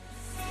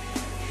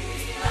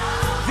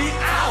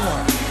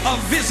hour of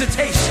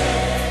visitation.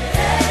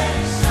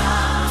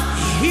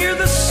 Hear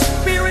the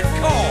Spirit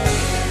call.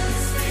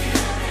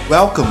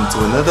 Welcome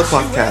to another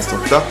podcast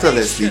of Dr.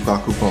 Leslie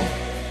Bakupon.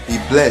 Be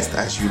blessed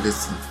as you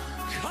listen.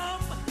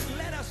 Come,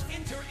 let us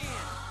enter in.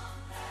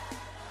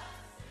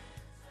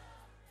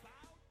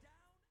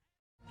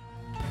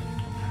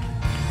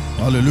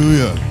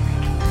 Hallelujah.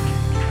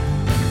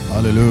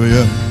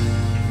 Hallelujah.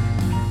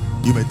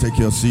 You may take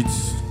your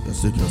seats.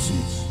 Just take your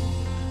seats.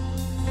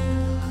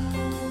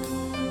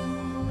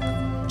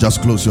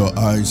 Just close your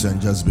eyes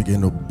and just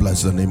begin to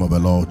bless the name of the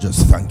Lord.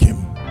 Just thank Him.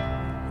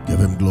 Give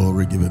Him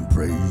glory. Give Him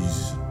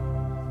praise.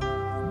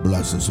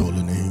 Bless His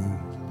holy name.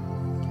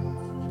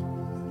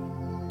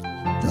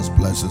 Just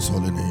bless His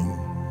holy name.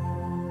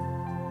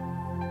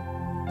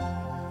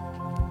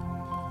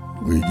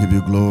 We give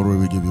you glory.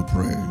 We give you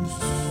praise.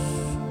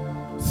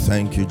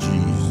 Thank you,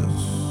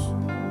 Jesus.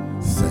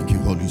 Thank you,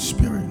 Holy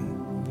Spirit.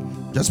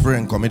 Just pray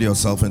and commit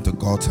yourself into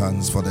God's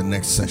hands for the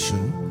next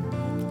session.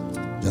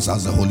 Just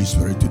ask the Holy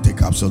Spirit to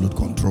take absolute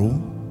control.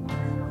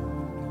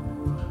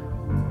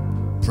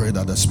 Pray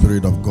that the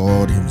Spirit of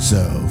God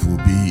Himself will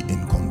be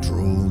in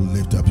control.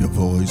 Lift up your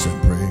voice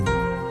and pray.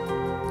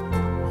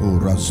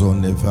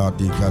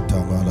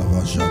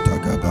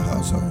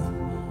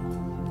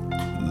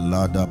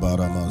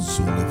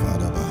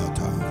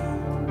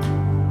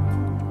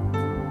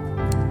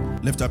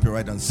 Lift up your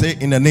right hand. Say,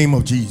 in the name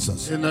of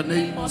Jesus. In the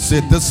name of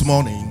Say, Jesus. this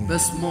morning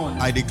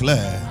I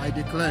declare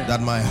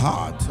that my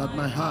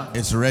heart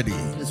is ready.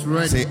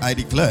 Say, I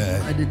declare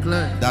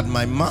that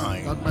my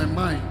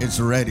mind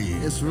is ready.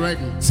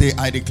 Say,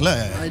 I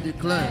declare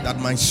that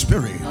my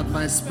spirit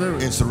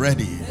is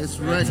ready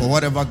for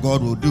whatever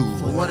God will do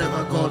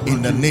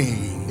in the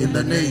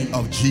name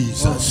of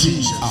Jesus.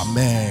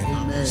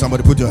 Amen.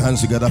 Somebody put your hands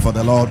together for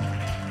the Lord.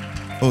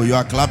 Oh, you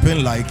are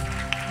clapping like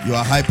you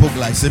are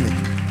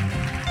hypoglycemic.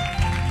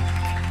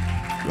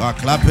 You are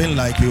clapping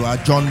like you are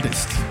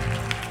jaundiced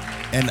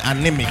and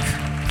anemic.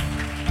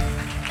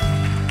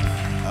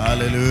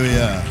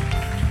 Hallelujah.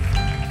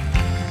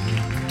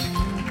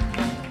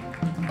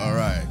 All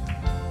right.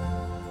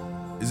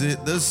 Is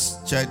it this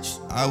church?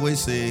 I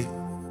always say,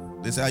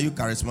 they say, are you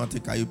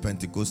charismatic? Are you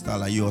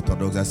Pentecostal? Are you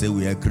Orthodox? I say,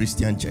 we are a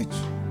Christian church.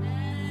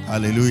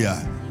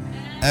 Hallelujah.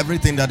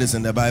 Everything that is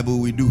in the Bible,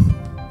 we do.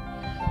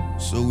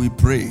 So we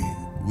pray.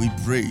 We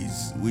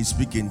praise, we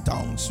speak in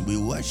tongues, we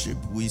worship,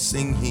 we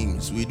sing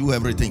hymns, we do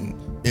everything.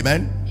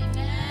 Amen?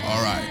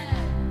 All right.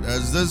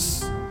 There's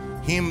this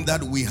hymn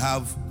that we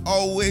have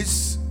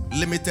always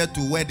limited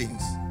to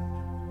weddings.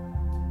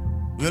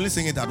 We only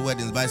sing it at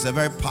weddings, but it's a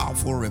very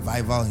powerful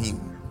revival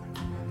hymn.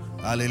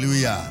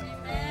 Hallelujah.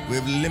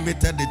 We've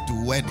limited it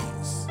to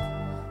weddings.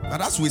 But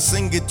as we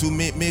sing it,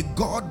 may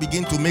God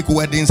begin to make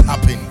weddings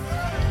happen.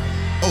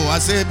 Oh, I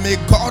say, may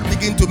God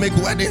begin to make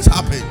weddings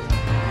happen.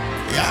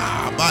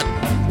 Yeah, but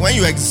when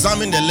you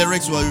examine the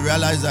lyrics, well, you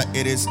realize that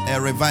it is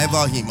a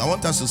revival hymn. I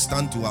want us to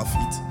stand to our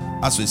feet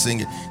as we sing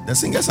it. The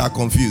singers are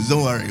confused.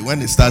 Don't worry.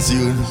 When it starts,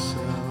 you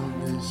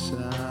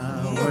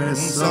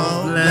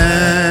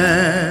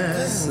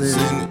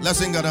let's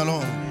sing it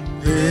along.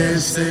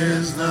 This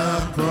is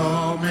the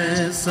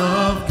promise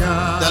of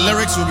God. The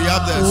lyrics will be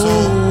up there.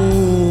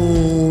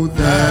 So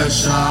there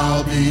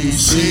shall be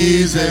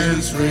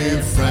seasons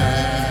refreshing,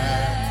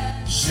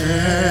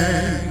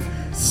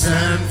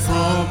 sent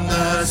from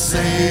the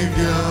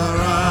Savior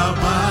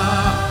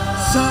above.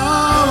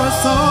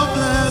 Showers of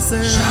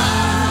blessing, showers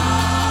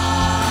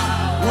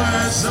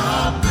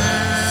of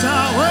blessing,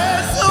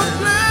 showers of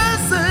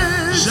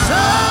blessing,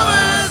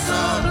 showers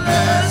of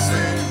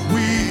blessing.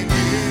 We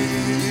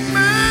need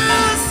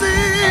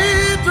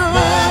mercy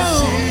drops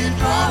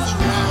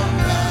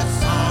round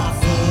us are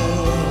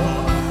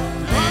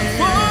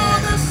for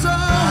the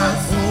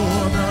showers.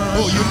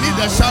 oh, you need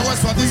the showers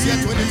for this year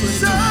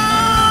 2022.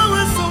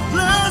 Showers of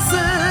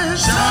blessing,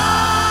 showers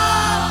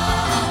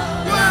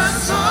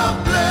of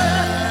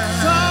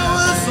blessing,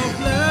 showers of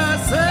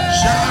blessing,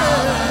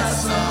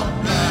 showers of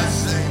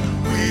blessing.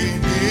 We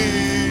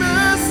need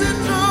mercy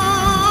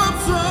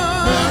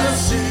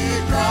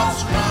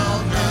drops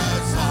round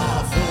us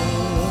all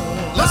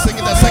for. Let's sing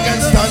in the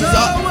second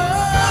stanza.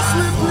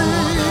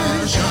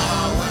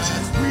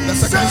 The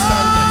second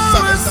stanza.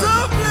 Showers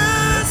of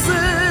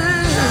blessing.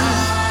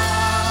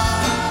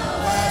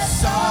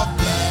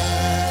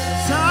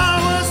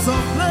 Showers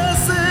of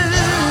blessing,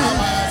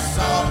 showers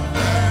of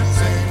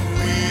blessing,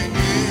 we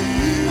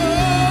need.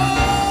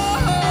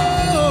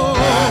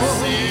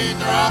 Mercy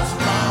drops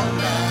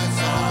round us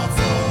all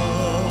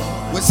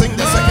for. We sing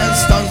the second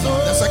stanza.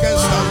 The second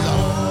stanza.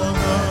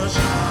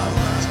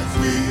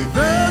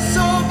 There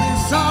shall be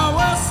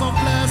showers of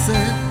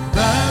blessing.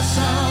 There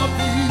shall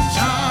be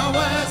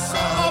showers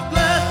of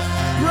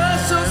blessing.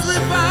 Precious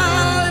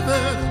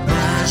reviving,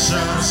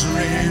 precious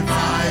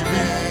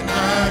reviving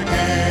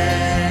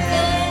again.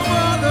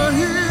 Over the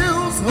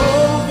hills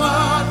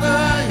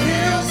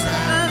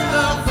and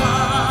the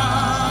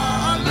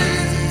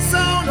valleys,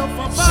 sound of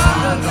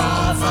abundance.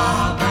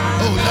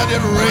 Oh, let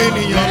it rain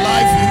in your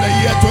life in the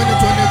year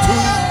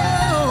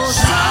 2022.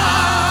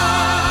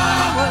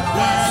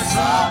 Showers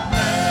of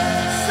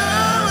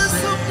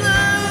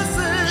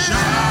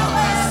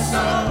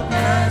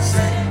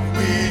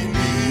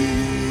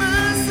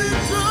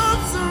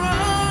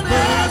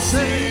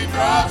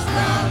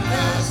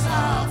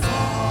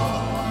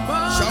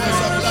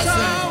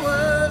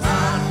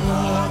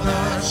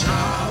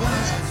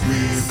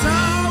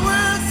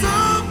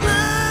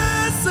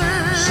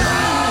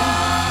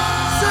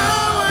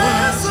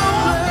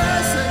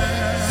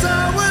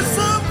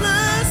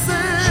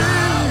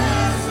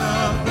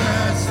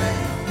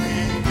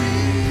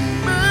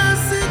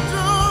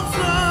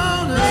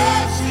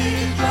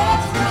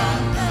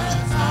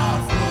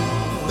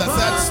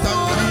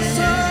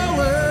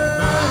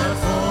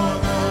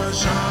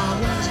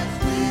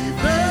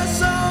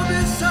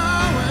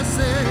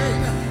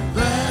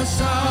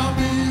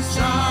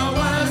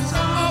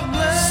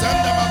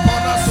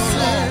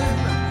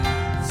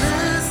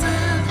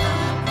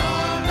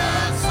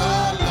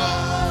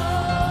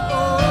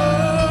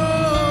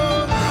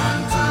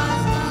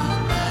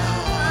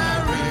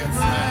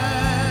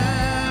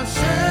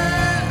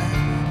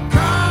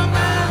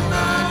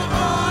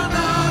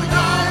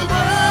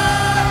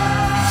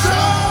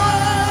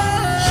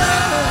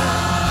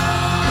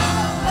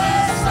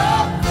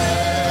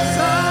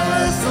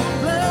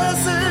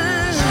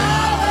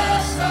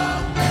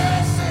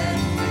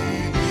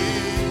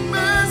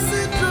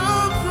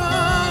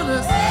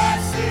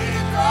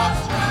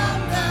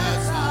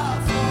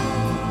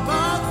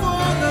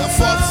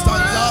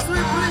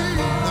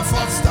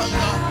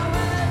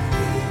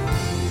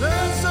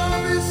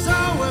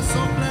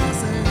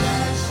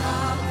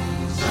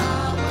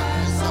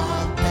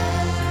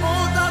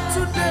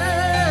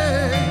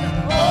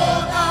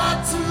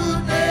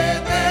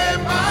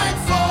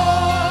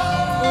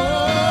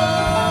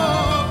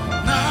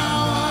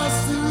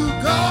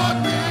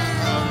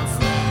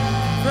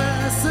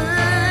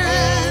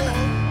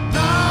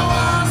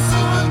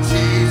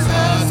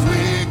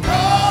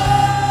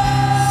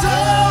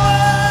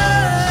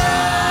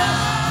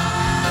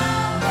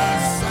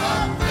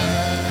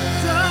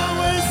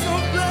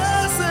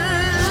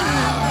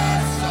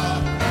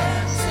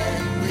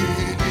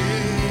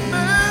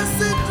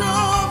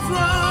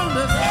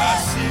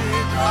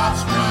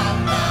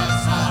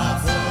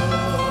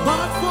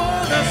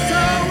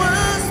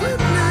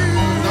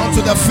on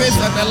to the fifth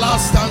and the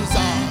last stanza.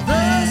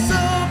 There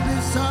shall be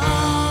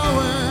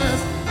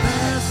showers,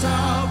 there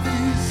shall be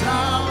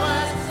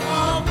showers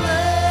of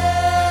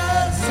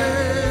blessing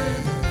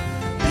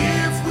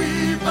if we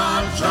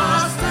but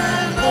trust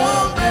and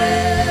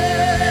obey.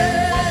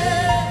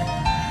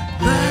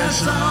 There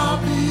shall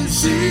be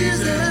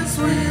seasons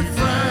refreshing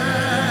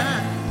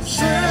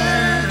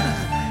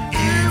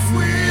if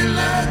we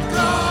let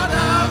God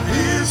have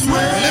His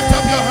way. Lift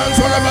up your hands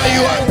wherever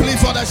you are and plead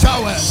for the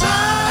shower.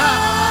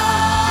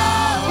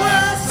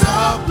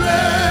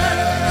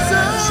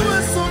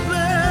 Showers of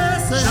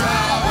blessing,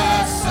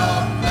 showers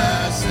of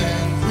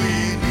blessing we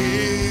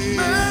need.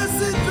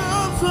 Mercy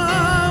drops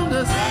from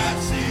the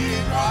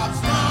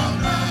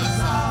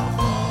south.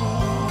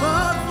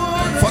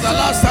 For the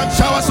last time,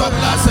 showers of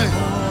blessing.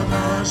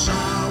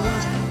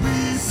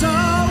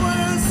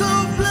 Showers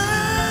of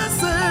blessing.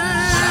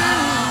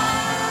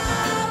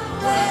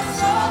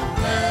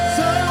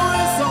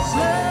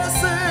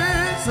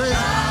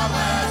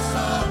 Showers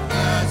of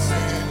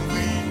blessing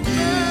we need.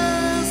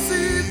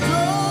 Mercy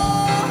drops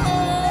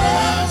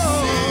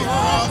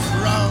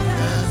round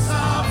us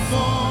are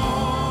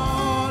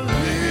falling,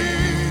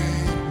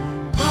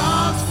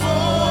 but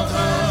for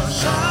the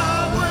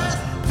showers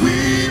we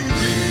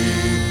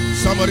plead.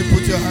 Somebody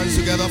put your hands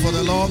together for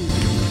the Lord.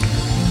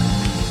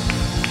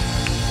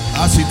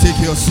 As you take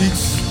your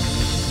seats.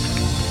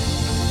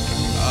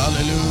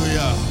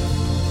 Hallelujah.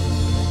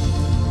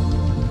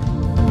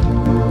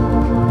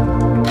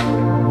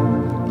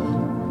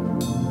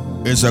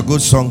 It's a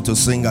good song to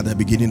sing at the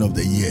beginning of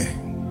the year.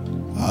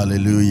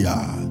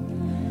 Hallelujah.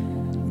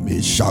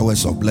 May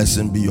showers of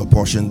blessing be your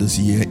portion this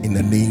year in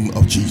the name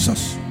of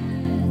Jesus.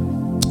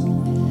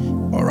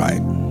 All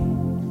right.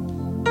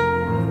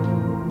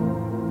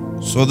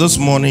 So this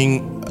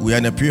morning we are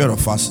in a period of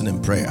fasting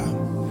and prayer.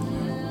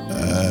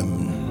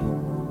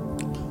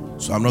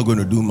 So I'm not going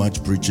to do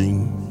much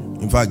preaching.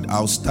 In fact,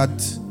 I'll start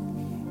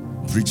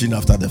preaching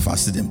after the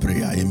fasting and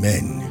prayer.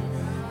 Amen.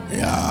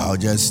 Yeah, I'll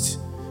just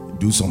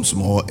do some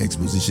small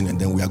exposition and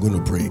then we are going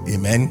to pray.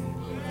 Amen.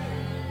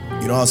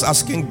 You know, I was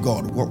asking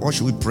God, what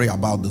should we pray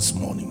about this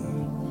morning?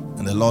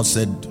 And the Lord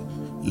said,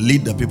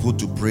 lead the people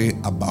to pray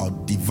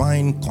about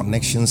divine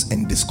connections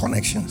and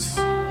disconnections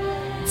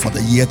for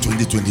the year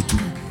 2022.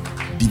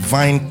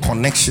 Divine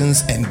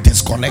connections and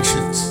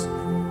disconnections.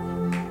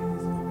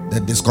 The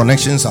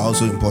disconnections are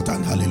also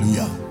important.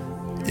 Hallelujah.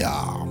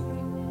 Yeah.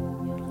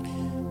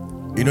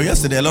 You know,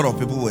 yesterday a lot of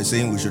people were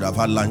saying we should have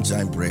had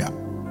lunchtime prayer,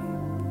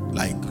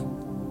 like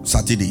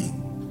Saturday,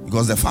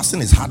 because the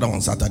fasting is harder on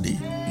Saturday.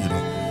 You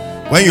know,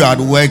 when you are at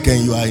work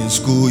and you are in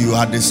school, you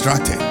are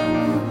distracted.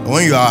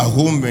 When you are at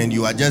home and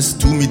you are just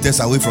 2 meters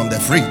away from the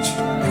fridge,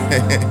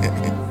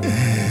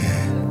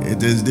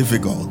 it is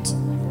difficult.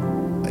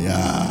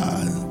 Yeah.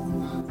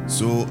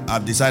 So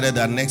I've decided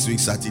that next week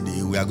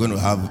Saturday we are going to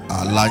have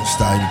our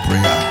lunchtime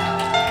prayer.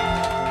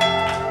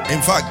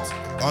 In fact,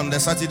 on the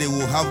Saturday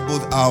we'll have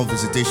both our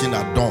visitation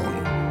at dawn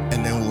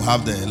and then we'll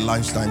have the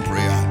lunchtime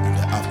prayer in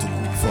the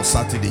afternoon for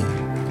Saturday.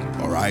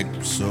 All right,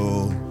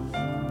 so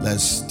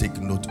let's take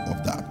note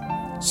of that.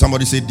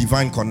 Somebody say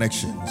divine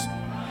connections.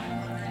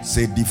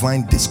 Say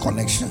divine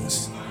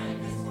disconnections.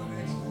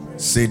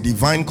 Say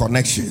divine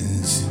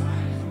connections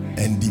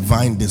and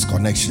divine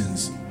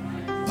disconnections.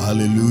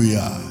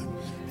 Hallelujah.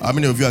 How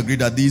many of you agree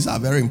that these are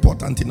very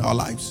important in our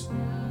lives?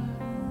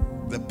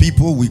 The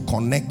people we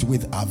connect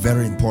with are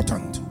very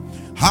important.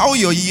 How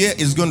your year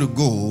is going to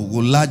go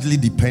will largely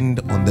depend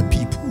on the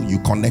people you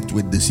connect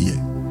with this year.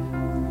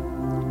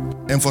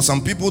 And for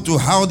some people to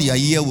how their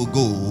year will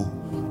go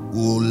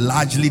will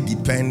largely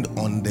depend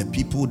on the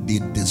people they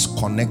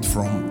disconnect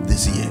from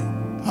this year.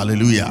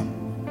 Hallelujah.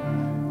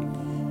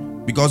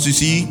 Because you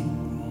see,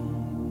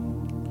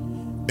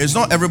 it's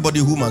not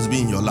everybody who must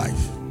be in your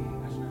life.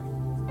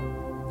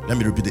 Let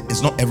me repeat it.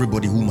 It's not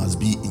everybody who must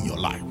be in your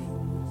life.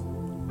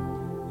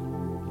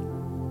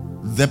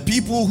 The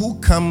people who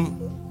come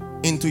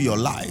into your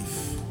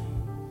life,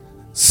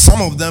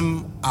 some of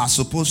them are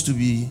supposed to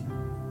be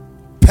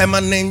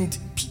permanent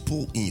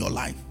people in your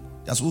life.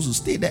 They're supposed to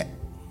stay there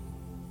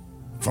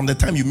from the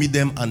time you meet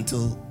them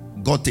until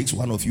God takes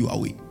one of you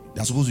away.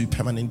 They're supposed to be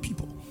permanent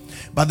people.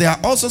 But there are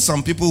also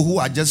some people who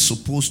are just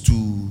supposed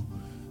to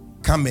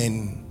come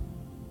and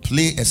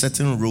play a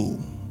certain role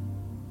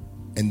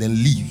and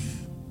then leave.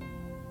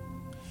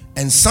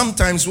 And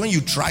sometimes when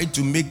you try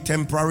to make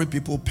temporary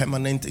people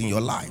permanent in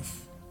your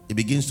life, it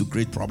begins to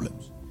create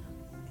problems.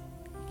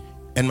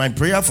 And my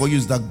prayer for you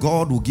is that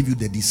God will give you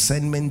the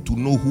discernment to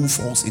know who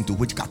falls into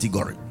which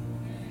category.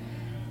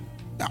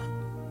 Now,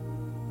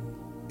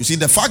 you see,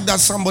 the fact that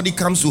somebody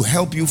comes to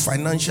help you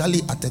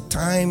financially at a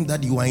time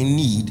that you are in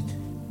need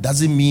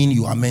doesn't mean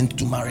you are meant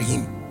to marry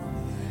him.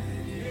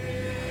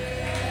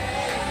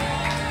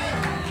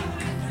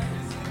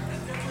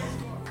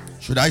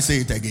 Should I say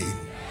it again?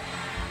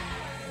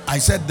 I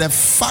said the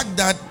fact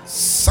that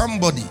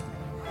somebody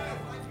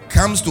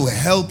comes to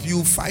help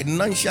you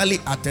financially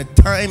at a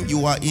time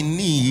you are in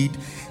need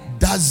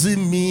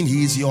doesn't mean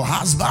he is your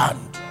husband.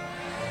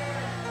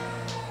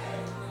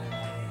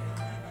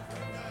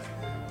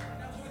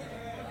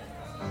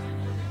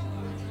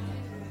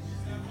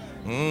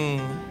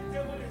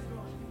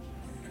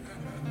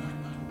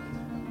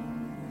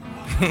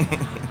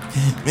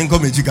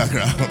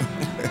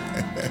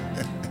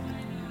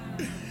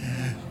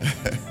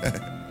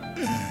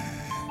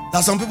 There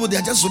are some people, they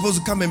are just supposed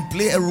to come and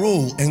play a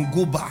role and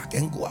go back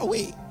and go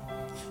away.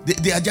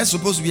 They are just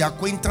supposed to be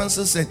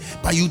acquaintances,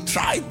 but you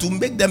try to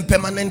make them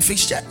permanent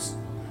fixtures.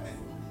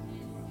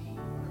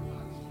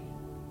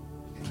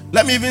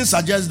 Let me even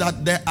suggest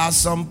that there are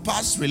some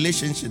past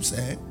relationships.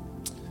 They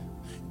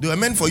were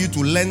meant for you to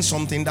learn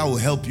something that will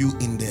help you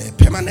in the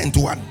permanent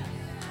one.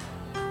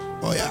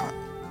 Oh yeah.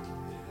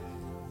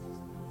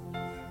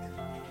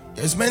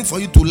 It's meant for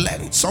you to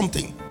learn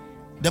something.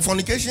 The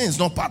fornication is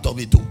not part of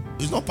it too.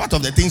 It's not part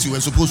of the things you were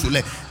supposed to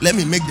learn. Let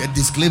me make the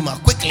disclaimer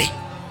quickly.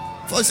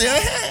 For say,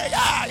 hey,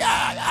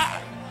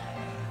 yeah.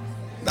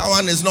 That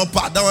one is not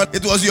part. That one,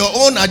 it was your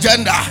own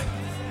agenda,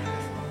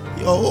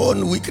 your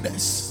own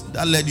weakness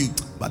that led you.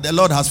 But the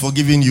Lord has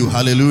forgiven you.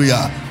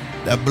 Hallelujah.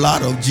 The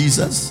blood of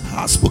Jesus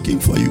has spoken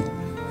for you.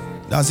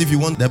 That's if you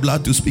want the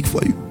blood to speak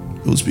for you.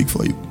 It will speak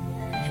for you.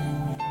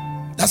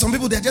 There are some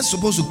people, they're just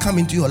supposed to come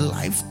into your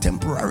life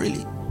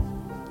temporarily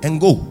and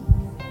go.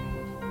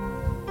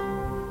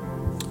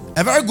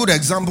 A very good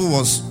example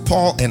was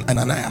Paul and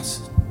Ananias.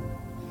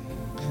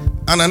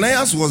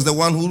 Ananias was the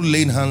one who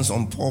laid hands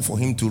on Paul for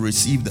him to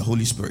receive the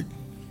Holy Spirit.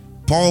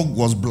 Paul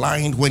was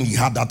blind when he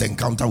had that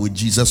encounter with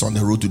Jesus on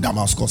the road to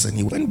Damascus, and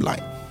he went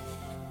blind.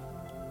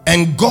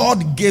 And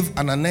God gave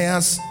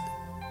Ananias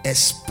a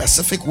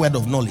specific word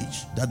of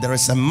knowledge that there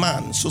is a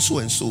man, so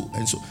and so.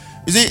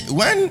 You see,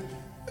 when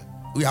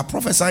we are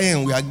prophesying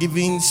and we are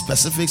giving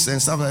specifics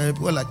and stuff,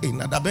 people are like, hey,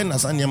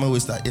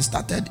 it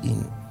started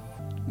in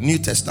New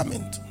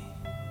Testament.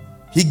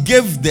 He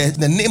gave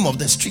the name of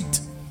the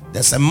street.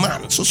 There's a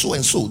man, so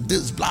and so,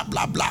 this, blah,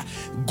 blah, blah.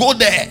 Go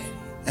there.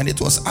 And it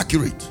was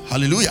accurate.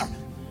 Hallelujah.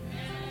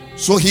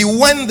 So he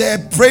went there,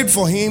 prayed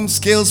for him,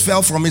 scales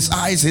fell from his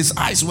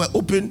eyes were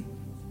open,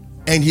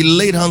 and he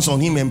laid hands on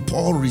him, and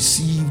Paul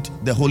received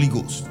the Holy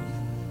Ghost.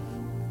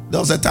 There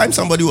was a time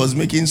somebody was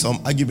making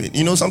some argument.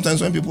 You know,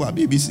 sometimes when people are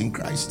babies in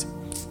Christ,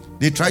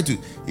 they try to,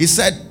 he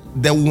said,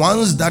 the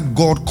ones that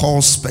God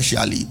calls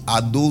specially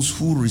are those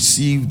who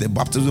receive the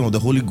baptism of the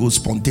Holy Ghost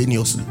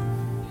spontaneously,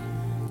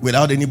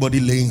 without anybody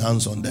laying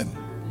hands on them.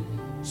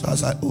 So I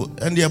was like, oh,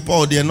 and they're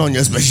Paul, they're not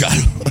special.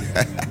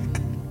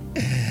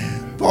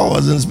 Paul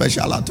wasn't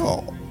special at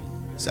all.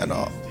 He said,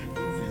 no.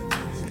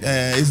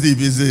 It's deep.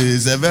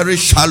 It's a very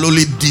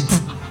shallowly deep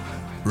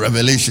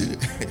revelation.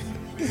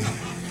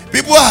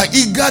 People are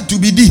eager to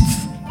be deep.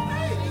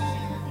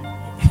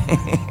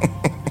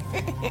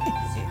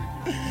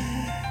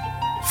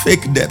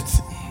 Fake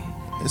depth.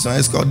 This one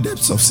is called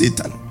depths of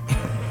Satan.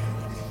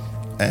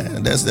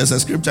 And there's a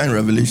scripture in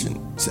Revelation.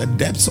 It's the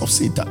depths of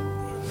Satan.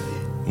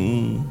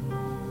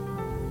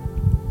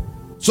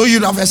 So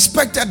you'd have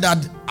expected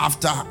that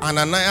after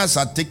Ananias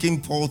had taken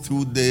Paul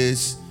through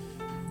this,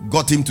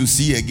 got him to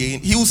see again,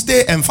 he will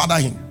stay and father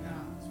him.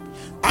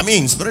 I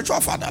mean, spiritual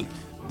father.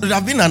 It would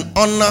have been an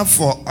honor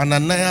for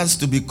Ananias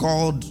to be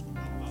called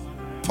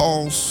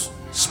Paul's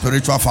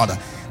spiritual father,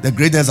 the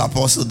greatest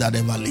apostle that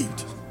ever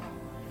lived.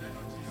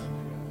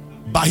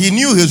 But he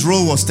knew his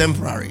role was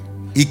temporary.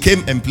 He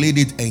came and played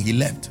it and he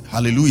left.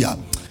 Hallelujah.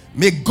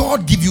 May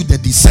God give you the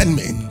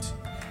discernment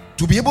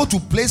to be able to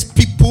place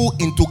people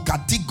into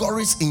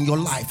categories in your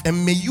life,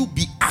 and may you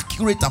be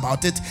accurate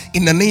about it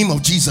in the name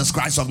of Jesus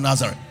Christ of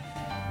Nazareth.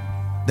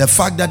 The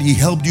fact that he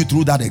helped you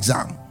through that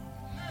exam.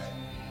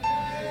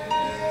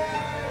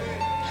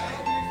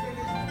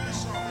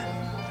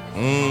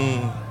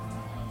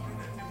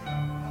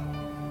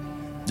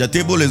 The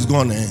table is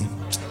gone, eh?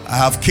 I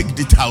have kicked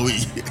it away.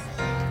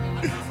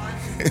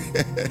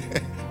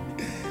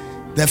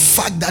 The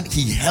fact that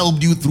he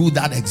helped you through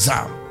that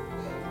exam,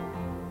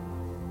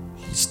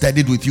 he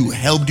studied with you,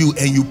 helped you,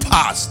 and you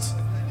passed.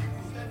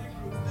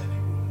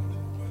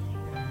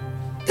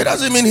 It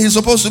doesn't mean he's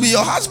supposed to be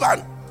your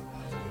husband.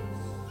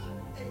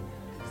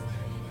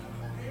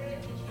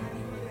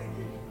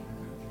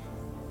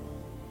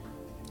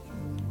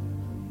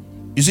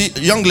 You see,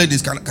 young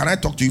ladies, can I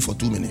talk to you for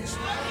 2 minutes?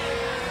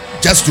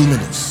 Just 2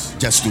 minutes.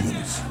 Just 2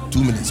 minutes.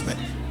 2 minutes back.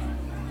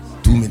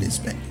 2 minutes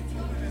back.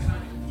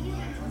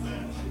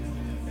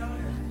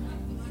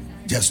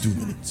 Just 2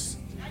 minutes.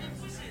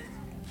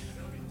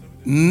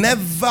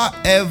 Never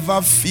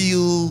ever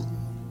feel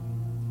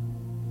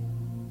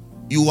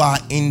you are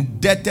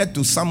indebted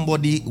to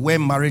somebody where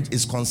marriage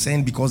is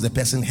concerned because the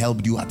person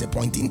helped you at a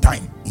point in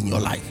time in your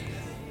life.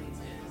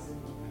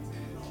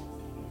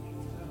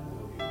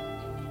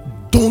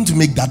 Don't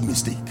make that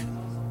mistake.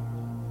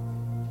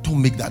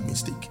 Don't make that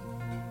mistake.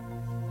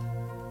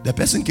 The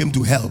person came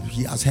to help.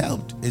 He has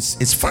helped.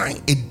 It's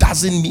fine. It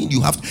doesn't mean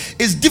you have to.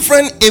 It's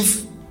different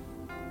if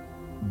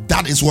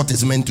that is what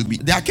it's meant to be.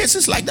 There are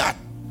cases like that.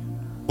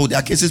 Oh, there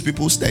are cases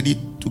people study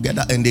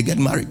together and they get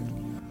married.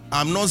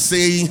 I'm not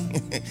saying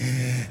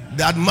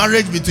that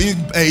marriage between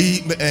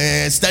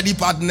study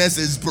partners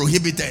is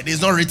prohibited.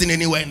 It's not written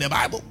anywhere in the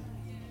Bible.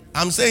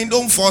 I'm saying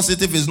don't force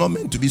it if it's not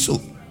meant to be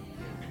so.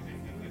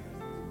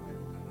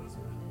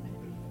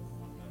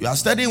 You are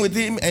studying with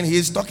him and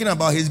he's talking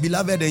about his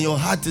beloved, and your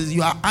heart is,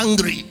 you are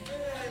angry.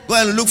 Go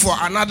and look for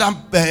another,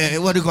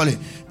 what do you call it?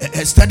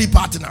 A steady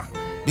partner.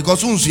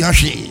 Because once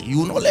you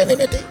will not learn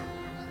anything.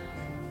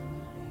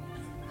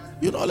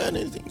 You will not learn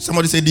anything.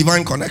 Somebody say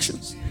divine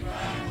connections.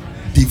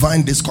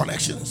 Divine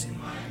disconnections.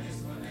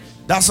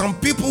 There are some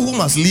people who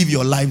must live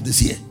your life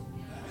this year.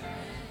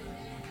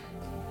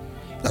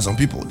 There are some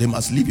people, they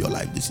must live your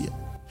life this year.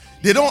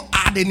 They don't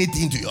add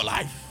anything to your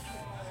life.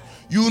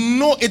 You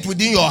know it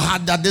within your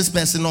heart that this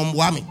person on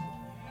whammy.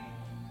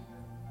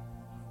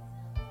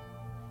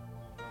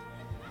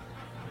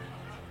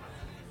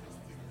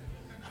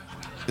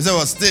 He said,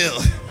 well,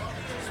 still,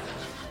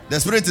 the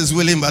spirit is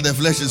willing, but the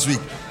flesh is weak.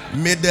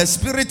 May the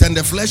spirit and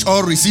the flesh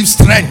all receive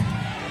strength.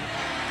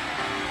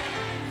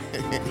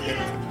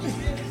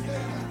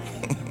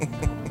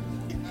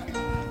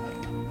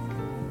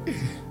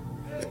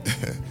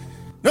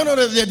 No,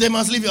 they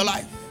must live your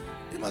life.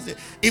 They must live.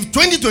 If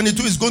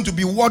 2022 is going to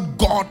be what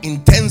God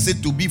intends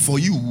it to be for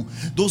you,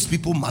 those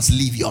people must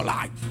live your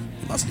life.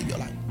 They must live your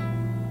life.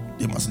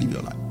 They must live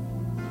your life.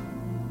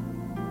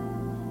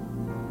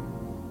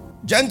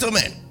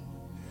 Gentlemen,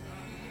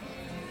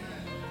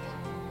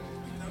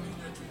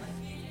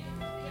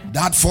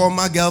 that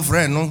former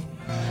girlfriend, no?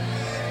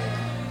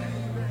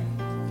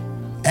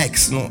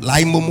 Ex, no?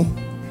 Lai Momo.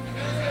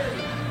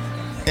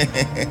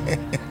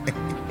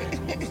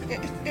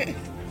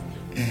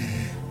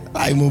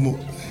 Lai Momo.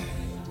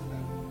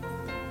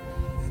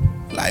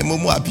 Lai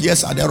Momo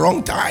appears at the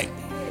wrong time.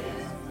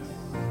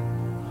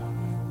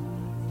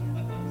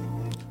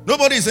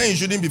 Nobody is saying you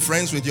shouldn't be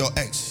friends with your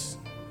ex.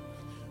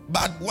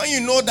 But when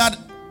you know that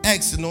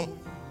ex, you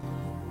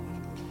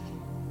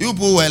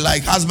people were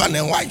like husband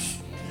and wife.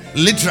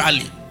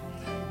 Literally.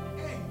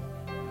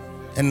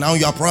 And now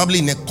you are probably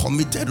in a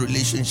committed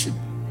relationship,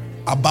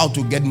 about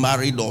to get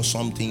married or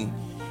something.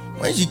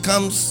 When she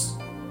comes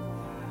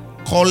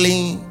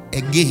calling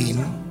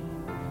again,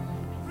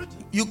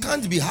 you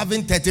can't be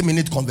having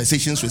 30-minute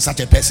conversations with such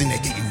a person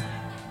again.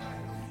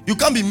 You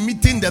can't be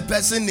meeting the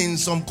person in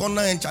some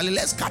corner and Charlie,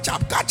 let's catch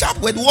up. Catch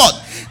up with what?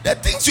 The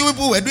things you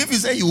people were doing, if you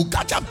say you will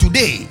catch up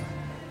today,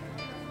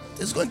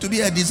 it's going to be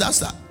a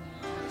disaster.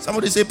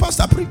 Somebody say,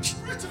 Pastor, preach.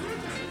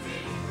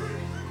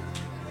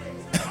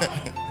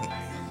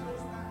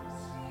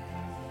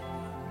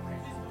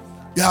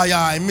 Yeah,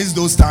 I miss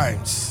those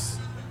times.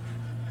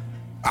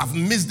 I've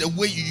missed the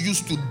way you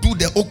used to do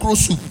the okra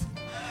soup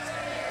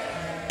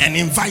and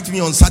invite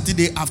me on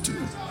Saturday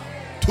afternoon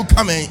to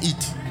come and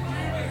eat.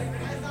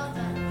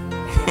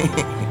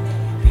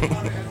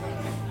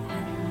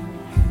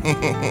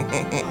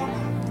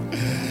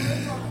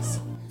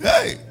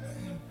 Hey,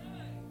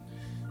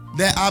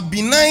 there are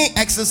benign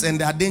exes and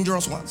there are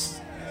dangerous ones.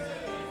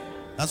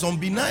 There are some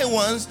benign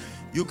ones,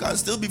 you can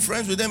still be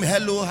friends with them.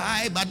 Hello,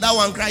 hi, but that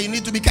one cry, you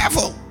need to be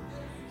careful.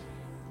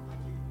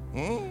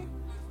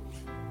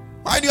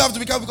 Why do you have to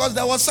be careful? Because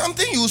there was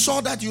something you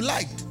saw that you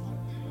liked.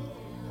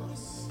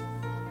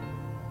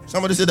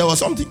 Somebody said there was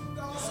something.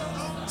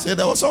 Say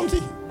there was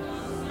something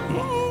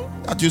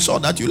that you saw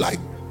that you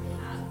liked.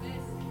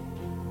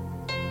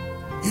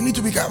 You need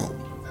to be careful.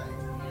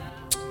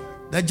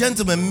 The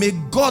gentleman, may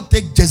God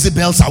take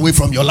Jezebels away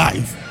from your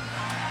life.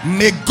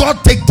 May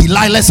God take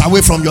Delilahs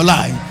away from your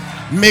life.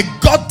 May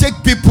God take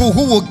people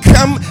who will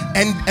come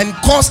and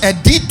cause a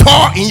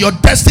detour in your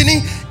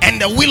destiny and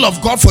the will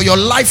of God for your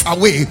life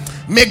away.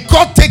 May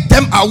God take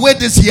them away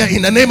this year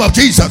in the name of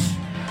Jesus.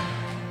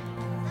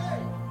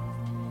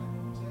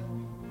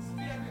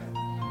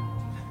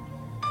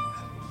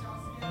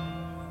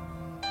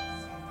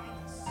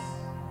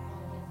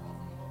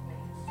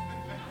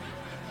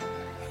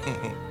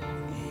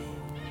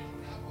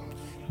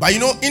 But you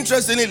know,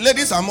 interestingly,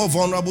 ladies are more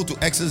vulnerable to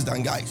exes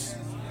than guys.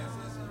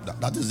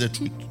 That is the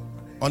truth.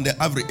 On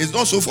the average, it's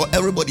not so for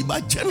everybody,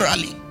 but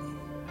generally.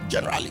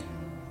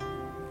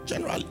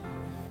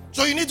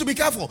 So you need to be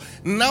careful.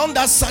 Now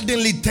that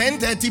suddenly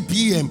 10:30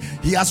 p.m.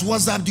 he has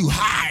WhatsApped you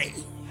high,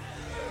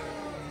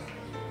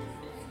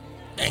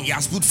 and he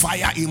has put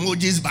fire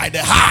emojis by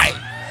the high.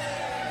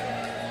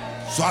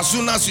 So as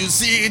soon as you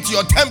see it,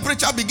 your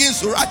temperature begins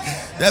to rise.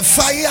 The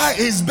fire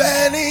is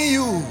burning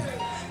you.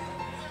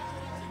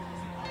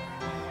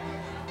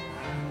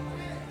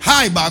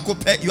 Hi,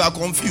 Bakope, you are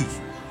confused.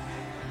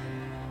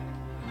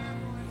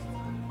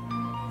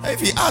 If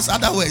he asks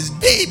otherwise,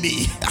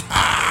 baby,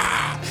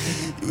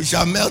 you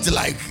shall melt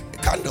like a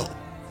candle.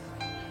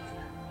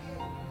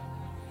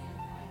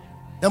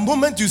 The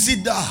moment you see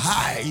the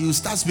high, you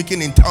start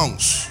speaking in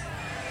tongues.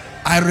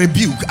 I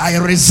rebuke, I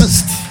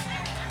resist.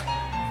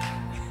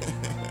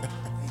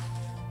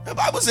 The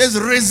Bible says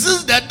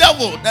resist the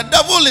devil. The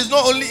devil is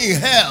not only in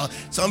hell.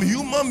 Some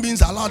human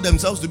beings allow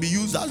themselves to be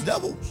used as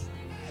devils.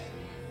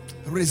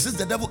 Resist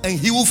the devil and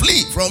he will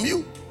flee from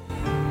you.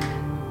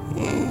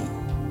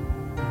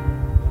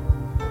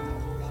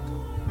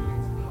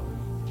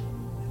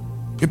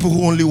 People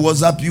who only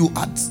WhatsApp you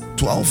at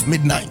 12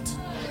 midnight.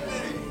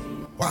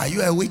 Why, are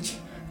you a witch?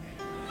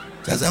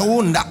 There's a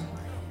wonder.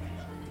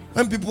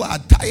 When people are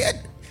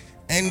tired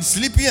and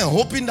sleepy and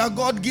hoping that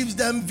God gives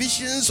them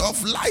visions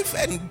of life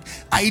and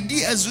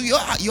ideas, you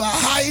are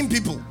hiring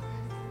people.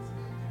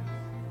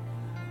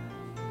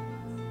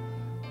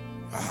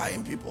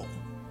 people.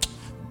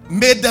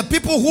 May the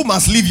people who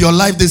must live your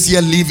life this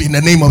year live in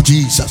the name of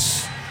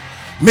Jesus.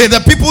 May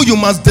the people you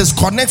must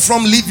disconnect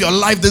from live your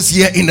life this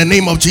year in the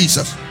name of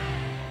Jesus.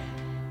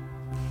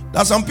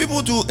 There are some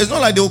people too, it's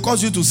not like they will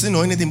cause you to sin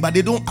or anything, but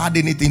they don't add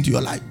anything to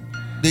your life.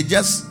 They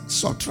just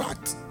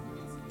subtract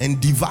and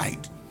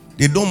divide.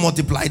 They don't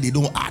multiply, they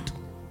don't add.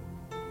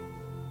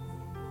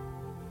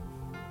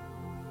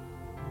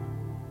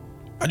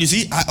 And you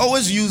see, I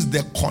always use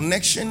the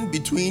connection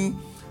between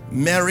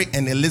Mary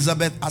and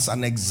Elizabeth as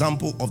an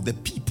example of the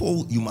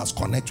people you must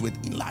connect with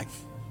in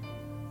life.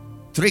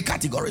 3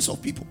 categories of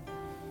people.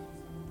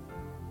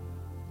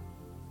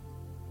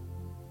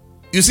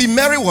 You see,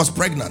 Mary was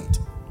pregnant,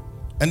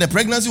 and the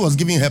pregnancy was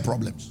giving her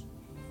problems.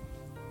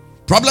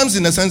 Problems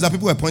in the sense that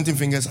people were pointing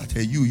fingers at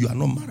her. You are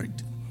not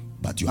married,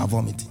 but you are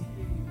vomiting.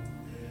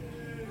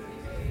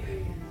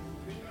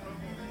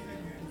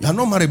 You are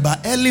not married,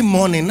 but early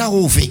morning now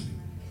over.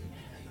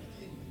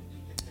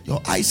 Your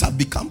eyes have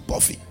become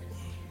puffy.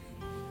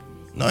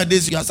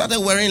 Nowadays, you have started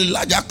wearing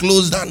larger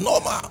clothes than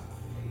normal.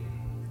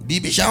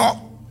 Bibi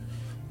shower.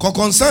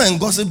 Concern and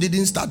gossip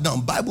didn't start down.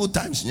 Bible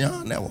times,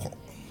 yeah, never.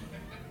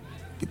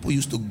 People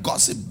used to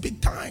gossip big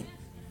time.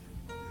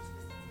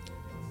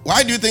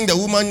 Why do you think the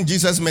woman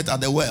Jesus met at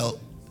the well?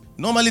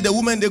 Normally, the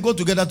women, they go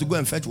together to go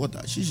and fetch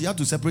water. She had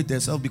to separate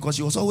herself because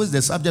she was always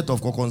the subject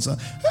of concern.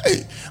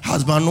 Hey,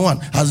 husband 1,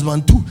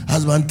 husband 2,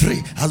 husband 3,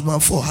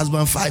 husband 4,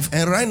 husband 5.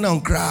 And right now,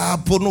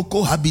 no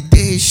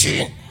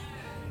cohabitation.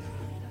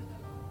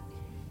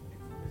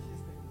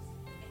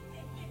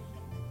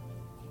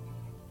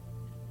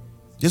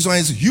 This one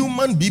is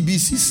human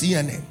BBC,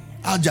 CNN,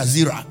 Al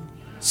Jazeera,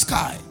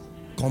 Sky,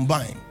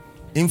 combined.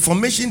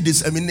 Information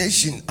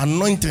dissemination,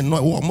 anointing,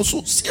 no,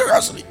 so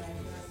seriously.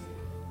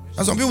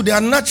 And some people, they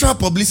are natural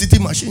publicity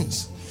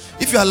machines.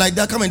 If you are like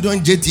that, come and join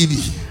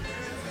JTV.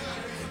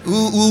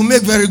 We'll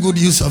make very good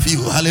use of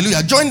you.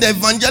 Hallelujah. Join the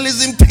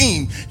evangelism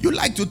team. You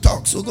like to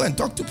talk, so go and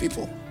talk to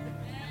people.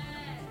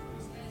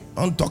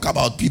 Don't talk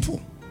about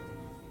people.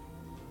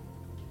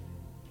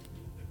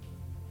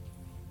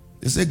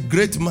 They say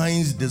great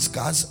minds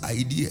discuss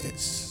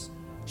ideas.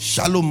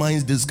 Shallow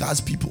minds discuss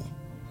people.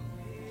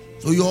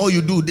 So all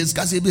you do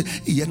discuss it,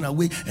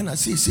 and I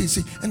say,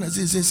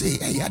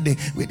 hey,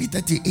 we did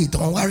 38.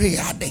 Don't worry,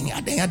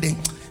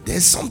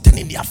 there's something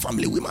in their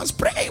family. We must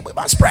pray. We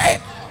must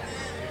pray.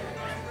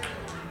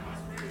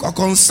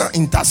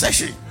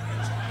 Intercession.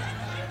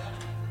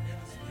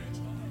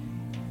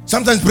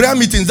 Sometimes prayer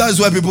meetings, that is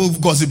where people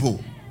gossip.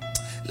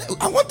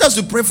 I want us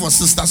to pray for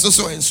sister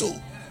so and so.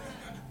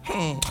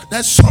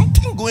 There's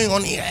something going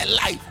on in her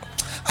life.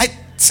 I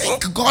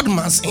think God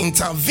must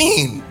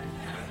intervene.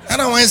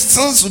 Otherwise,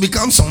 things will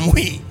become some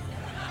way.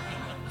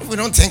 If we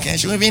don't think her,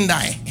 she will even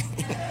die.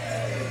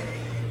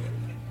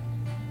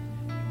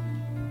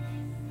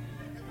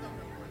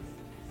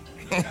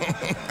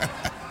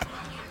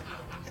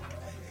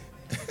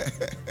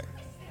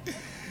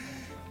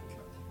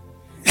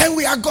 And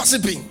we are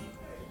gossiping.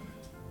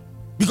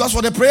 Because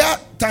for the prayer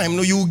time,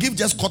 you will give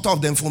just quarter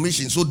of the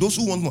information. So those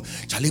who want more,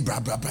 Charlie,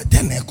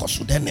 then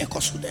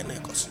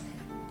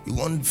you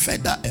want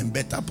further and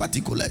better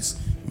particulars.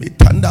 May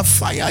thunder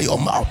fire your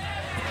mouth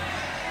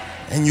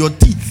and your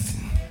teeth.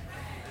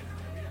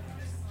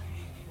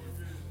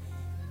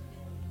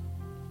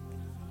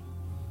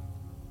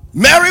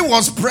 Mary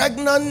was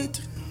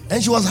pregnant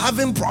and she was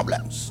having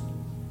problems.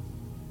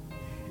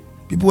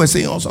 People were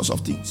saying all sorts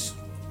of things.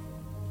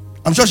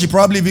 I'm sure she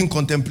probably even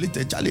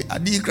contemplated, Charlie,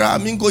 Adikra,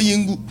 Minko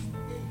Yingu.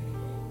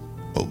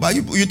 Oh, but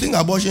you think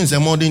abortion is a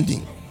modern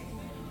thing?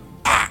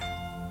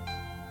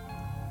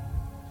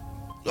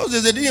 Those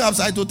days they didn't have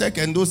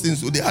cytotech and those things,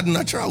 so they had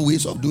natural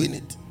ways of doing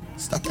it.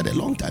 Started a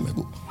long time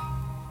ago.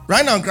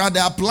 Right now,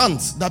 there are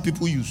plants that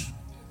people use.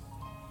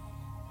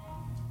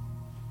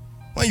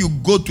 When you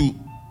go to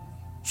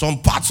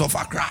some parts of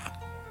Accra,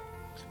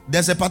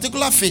 there's a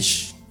particular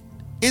fish,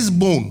 its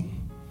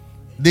bone,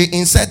 they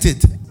insert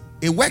it.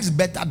 It works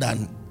better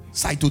than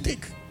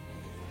cytotech.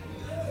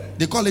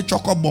 They call it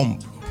choco bomb.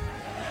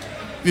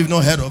 We've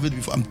not heard of it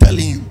before, I'm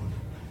telling you.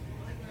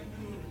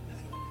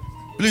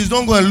 Please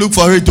don't go and look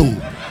for it.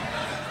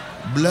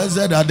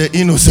 Blessed are the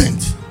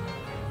innocent.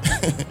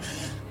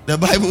 The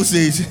Bible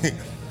says,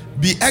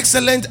 be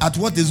excellent at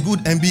what is good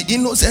and be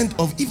innocent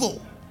of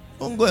evil.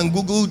 Don't go and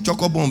Google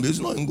choco bomb. It's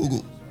not in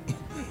Google.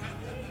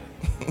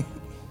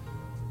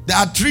 There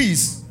are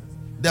trees,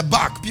 the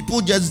bark,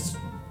 people just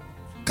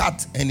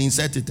cut and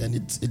insert it and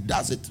it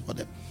does it for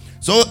them.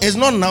 So it's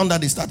not now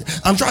that they started.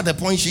 I'm sure at the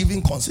point she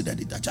even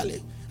considered it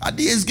actually.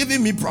 Adi is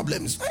giving me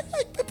problems.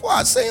 People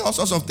are saying all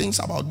sorts of things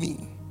about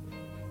me.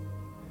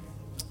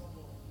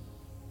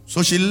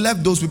 So she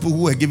left those people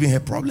who were giving her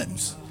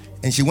problems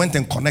and she went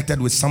and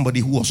connected with somebody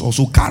who was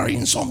also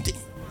carrying something.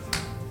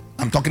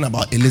 I'm talking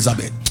about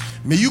Elizabeth.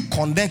 May you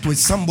connect with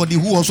somebody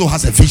who also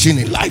has a vision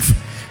in life.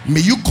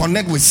 May you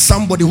connect with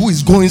somebody who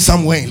is going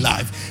somewhere in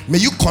life. May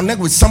you connect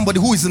with somebody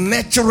who is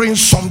nurturing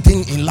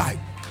something in life.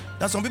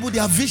 There are some people, they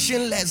are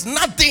visionless.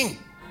 Nothing.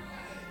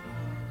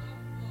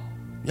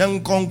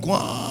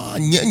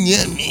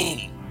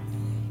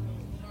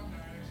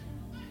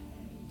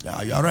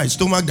 Yeah, you're right.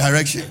 Stomach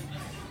direction.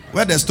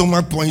 Where the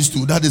stomach points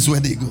to, that is where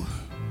they go.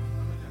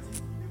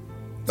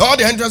 All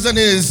they're interested in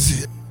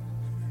is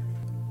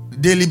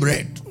daily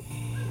bread.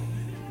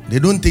 They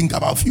don't think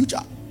about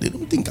future. They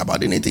don't think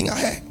about anything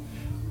ahead.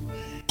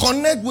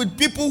 Connect with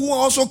people who are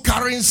also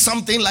carrying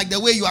something like the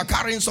way you are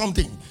carrying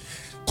something.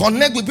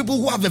 Connect with people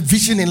who have a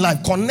vision in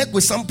life. Connect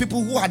with some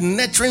people who are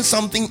nurturing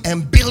something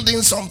and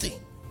building something.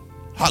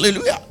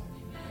 Hallelujah.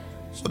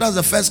 So that's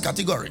the first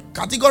category.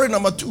 Category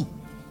number 2.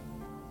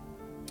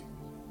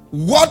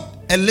 What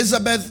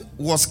Elizabeth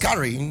was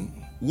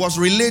carrying was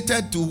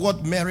related to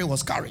what Mary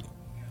was carrying.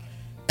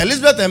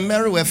 Elizabeth and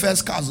Mary were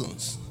first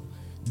cousins.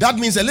 That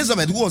means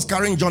Elizabeth, who was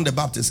carrying John the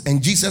Baptist,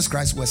 and Jesus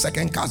Christ were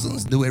second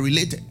cousins. They were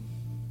related.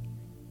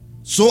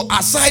 So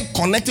aside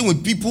connecting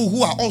with people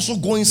who are also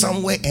going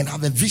somewhere and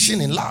have a vision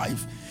in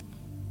life,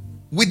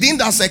 within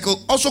that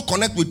circle, also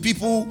connect with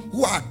people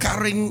who are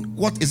carrying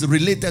what is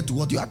related to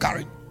what you are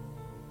carrying.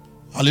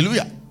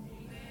 Hallelujah.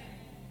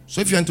 So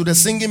if you're into the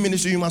singing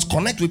ministry, you must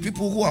connect with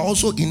people who are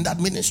also in that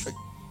ministry.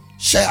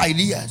 Share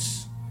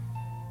ideas.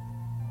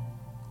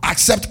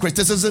 Accept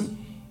criticism.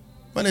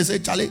 When they say,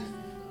 Charlie,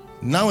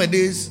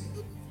 nowadays,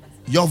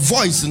 your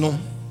voice,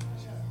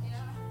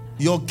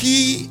 your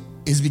key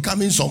is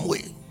becoming some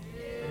way.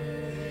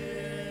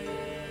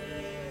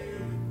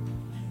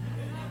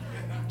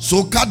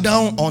 So cut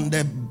down on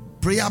the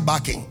prayer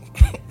backing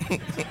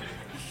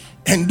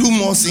and do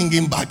more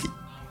singing backing.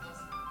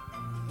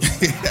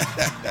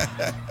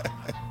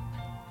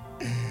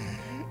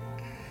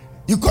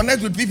 You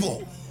connect with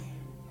people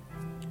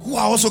who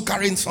are also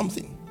carrying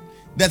something.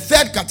 The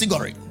third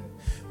category,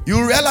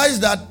 you realize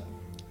that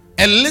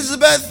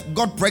Elizabeth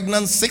got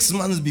pregnant 6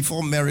 months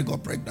before Mary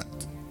got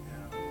pregnant.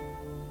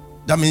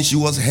 That means she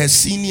was her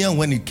senior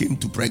when it came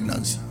to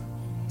pregnancy.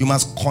 You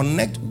must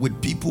connect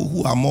with people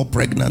who are more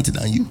pregnant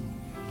than you.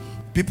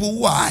 People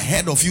who are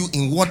ahead of you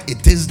in what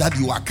it is that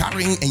you are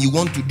carrying and you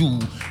want to do.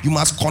 You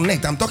must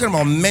connect. I'm talking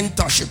about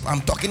mentorship.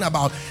 I'm talking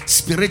about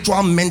spiritual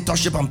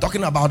mentorship. I'm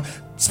talking about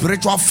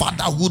spiritual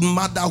fatherhood,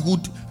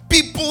 motherhood.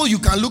 People you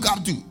can look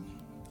up to.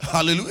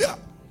 Hallelujah.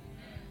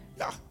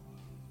 Yeah.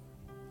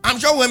 I'm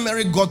sure when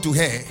Mary got to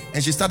her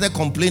and she started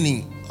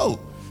complaining,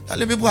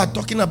 people are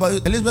talking about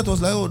it. Elizabeth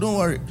was like, don't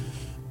worry.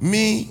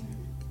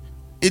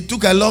 It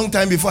took a long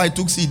time before I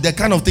took seed. The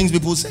kind of things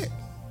people say.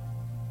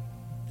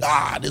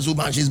 This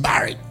woman, she's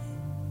barren.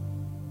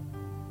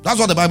 That's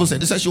what the Bible said.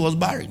 They said she was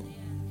barren.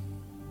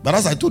 But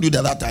as I told you the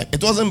other time,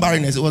 it wasn't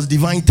barrenness, it was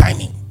divine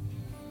timing.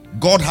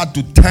 God had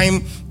to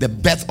time the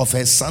birth of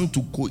her son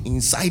to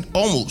coincide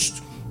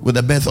almost with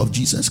the birth of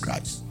Jesus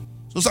Christ.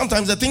 So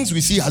sometimes the things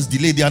we see as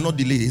delayed, they are not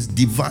delayed. It's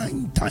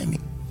divine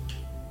timing.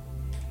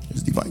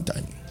 It's divine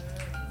timing.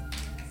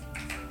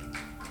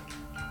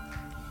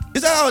 He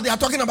said, they are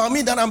talking about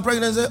me that I'm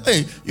pregnant. He said,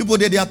 hey, you put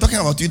they are talking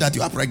about you that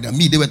you are pregnant.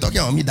 Me, they were talking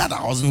about me that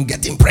I wasn't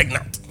getting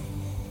pregnant.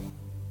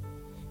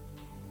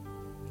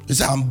 He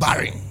said, I'm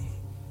barren.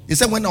 He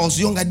said, when I was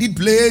young, I did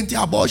plenty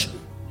abortion.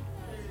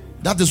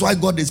 That is why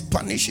God is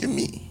punishing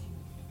me.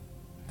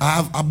 I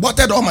have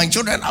aborted all my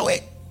children away.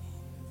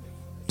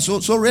 So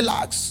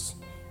relax.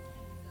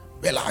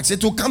 Relax.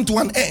 It will come to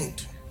an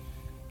end.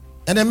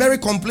 And then Mary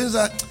complains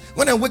that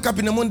when I wake up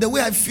in the morning, the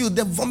way I feel,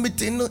 the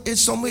vomiting is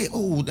some way.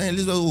 Then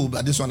Elizabeth,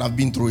 but this one I've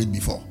been through it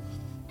before.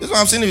 This one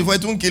I've seen it before.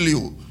 It won't kill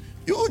you.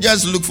 You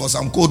just look for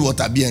some cold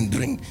water, beer and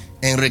drink,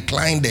 and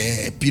recline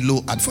the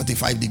pillow at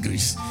 45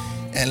 degrees,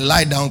 and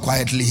lie down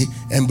quietly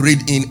and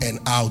breathe in and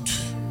out.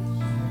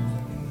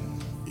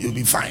 You'll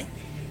be fine.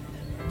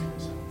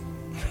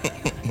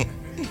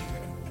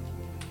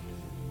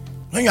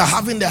 When you're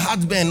having the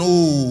heartburn,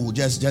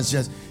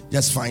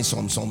 just find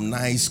some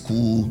nice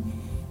cool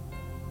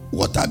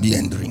water, beer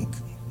and drink.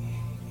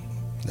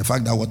 The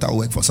fact that water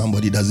works for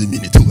somebody doesn't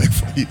mean it will work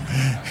for you.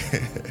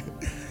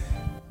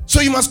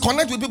 So you must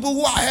connect with people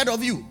who are ahead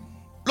of you.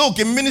 Look,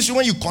 in ministry,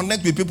 when you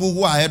connect with people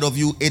who are ahead of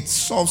you, it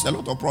solves a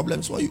lot of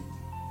problems for you.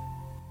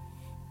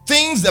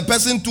 Things the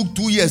person took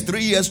 2 years,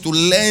 3 years to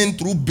learn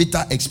through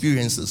bitter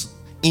experiences,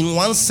 in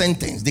one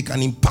sentence, they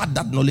can impart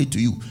that knowledge to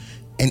you,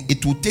 and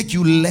it will take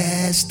you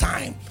less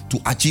time to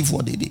achieve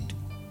what they did.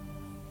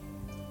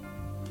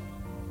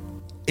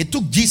 It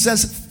took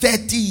Jesus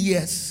 30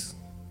 years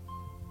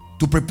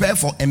to prepare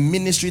for a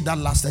ministry that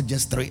lasted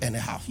just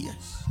 3.5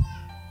 years.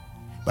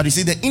 But you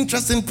see, the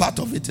interesting part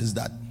of it is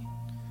that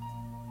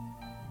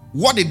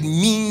what it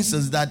means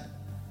is that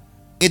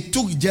it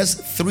took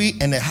just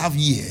 3.5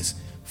 years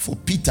for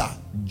Peter,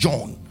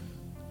 John,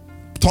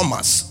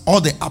 Thomas,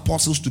 all the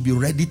apostles to be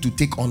ready to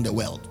take on the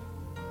world.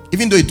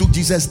 Even though it took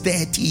Jesus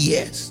 30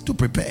 years to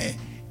prepare,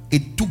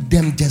 it took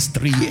them just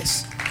 3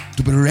 years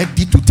to be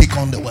ready to take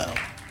on the world.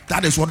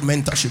 That is what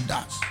mentorship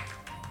does.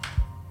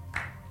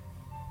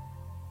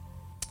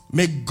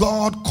 May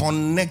God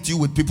connect you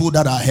with people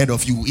that are ahead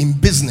of you. In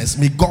business,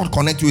 may God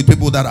connect you with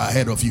people that are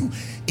ahead of you.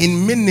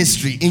 In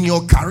ministry, in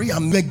your career,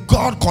 may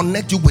God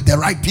connect you with the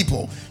right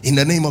people in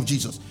the name of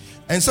Jesus.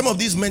 And some of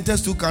these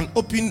mentors too can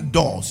open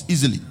doors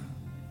easily.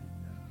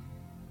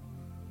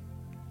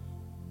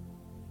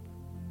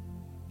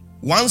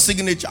 One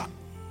signature,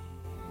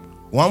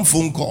 One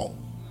phone call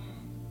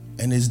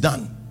and it's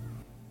done.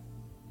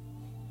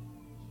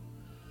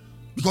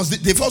 Because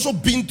they've also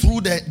been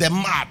through the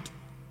mud.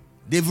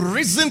 They've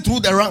risen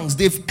through the ranks.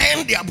 They've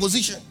earned their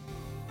position.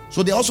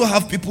 So they also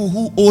have people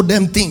who owe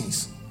them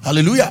things.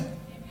 Hallelujah.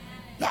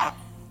 Yeah.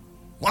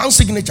 One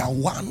signature,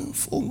 one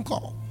phone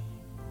call.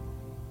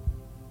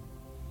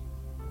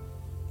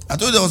 I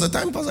told you there was a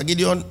time Pastor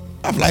Gideon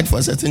applied for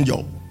a certain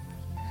job.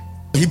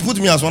 He put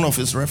me as one of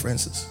his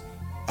references.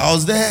 I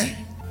was there.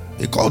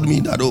 They called me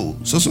that, oh,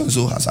 so and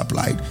so has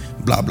applied,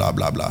 blah, blah,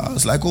 blah, blah. I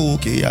was like, oh,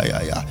 okay,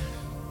 yeah.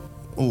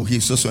 Oh,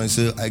 he's so and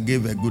so. I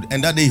gave a good.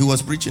 And that day he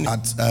was preaching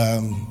at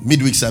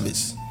midweek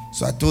service.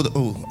 So I told,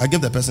 I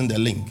gave the person the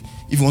link.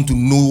 If you want to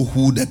know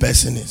who the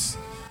person is,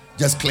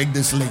 just click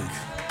this link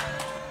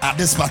at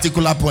this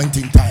particular point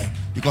in time.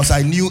 Because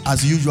I knew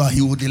as usual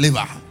he would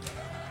deliver.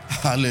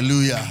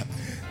 Hallelujah.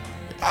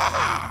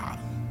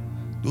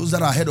 Those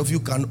that are ahead of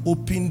you can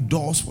open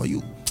doors for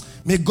you.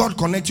 May God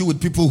connect you with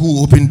people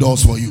who open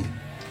doors for you.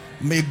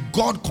 May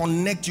God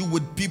connect you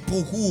with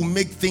people who will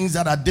make things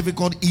that are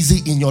difficult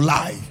easy in your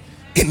life.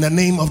 In the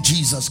name of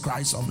Jesus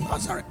Christ of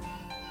Nazareth.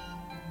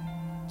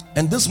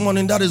 And this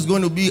morning, that is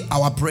going to be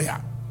our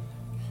prayer.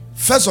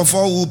 First of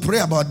all, we'll pray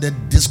about the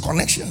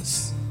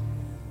disconnections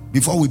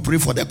before we pray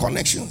for the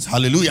connections.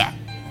 Hallelujah.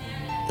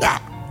 Yeah.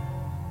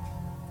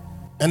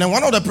 And then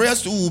one of the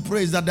prayers too we'll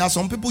pray is that there are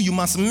some people you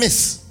must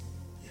miss.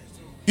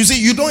 You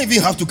see, you don't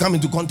even have to come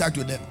into contact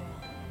with them.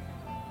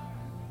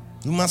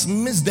 You must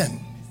miss them.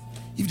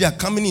 If they are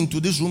coming into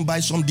this room by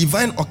some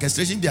divine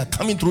orchestration, if they are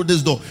coming through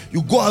this door,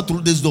 you go out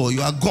through this door,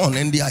 you are gone,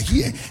 and they are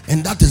here,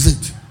 and that is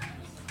it.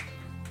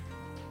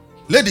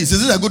 Ladies,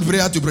 is this a good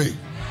prayer to pray?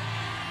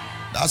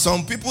 There are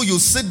some people you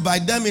sit by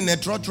them in a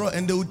trotro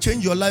and they will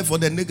change your life for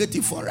the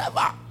negative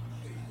forever.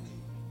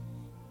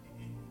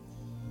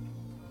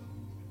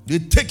 They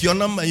take your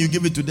number and you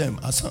give it to them.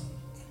 Asa,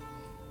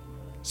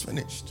 it's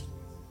finished.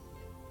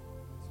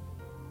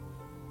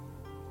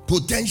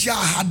 Potential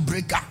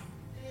heartbreaker.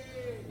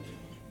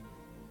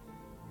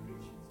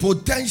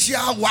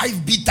 Potential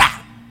wife beater.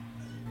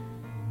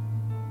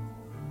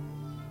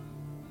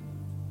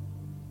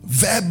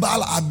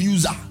 Verbal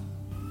abuser.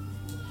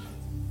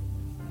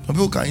 Some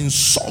people can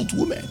insult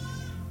women.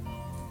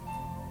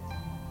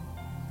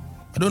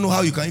 I don't know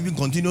how you can even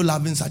continue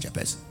loving such a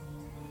person.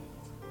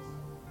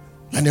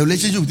 And the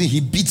relationship with him,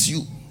 he beats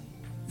you.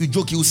 You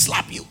joke, he will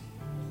slap you.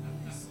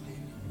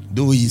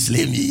 Though he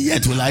slay me,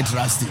 yet will I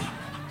trust him.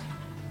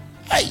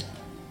 Hey,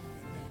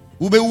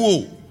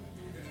 Ubewo.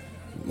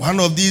 One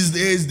of these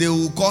days, they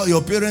will call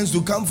your parents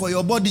to come for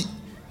your body.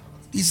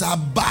 These are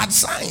bad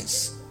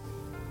signs.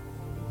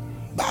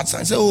 Bad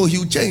signs. Say, oh,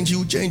 he'll change.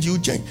 You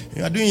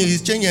are doing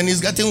his change and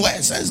he's getting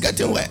worse. It's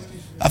getting worse.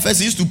 At first,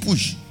 he used to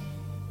push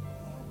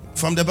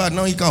from the back.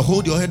 Now he can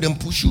hold your head and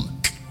push you.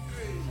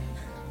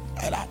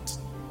 Like that.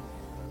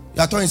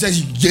 He says,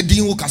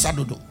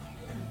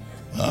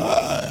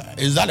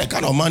 is that the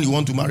kind of man you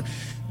want to marry?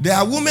 There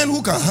are women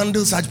who can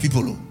handle such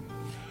people.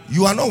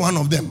 You are not one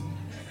of them.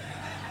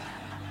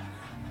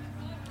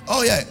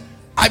 Oh yeah.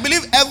 I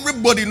believe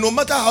everybody, no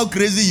matter how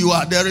crazy you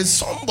are, there is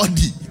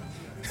somebody.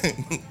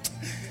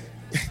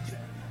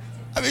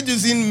 Haven't you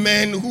seen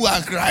men who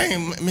are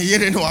crying?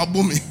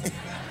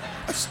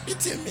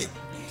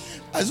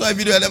 I saw a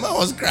video of the man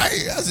was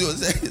crying as he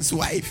was his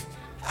wife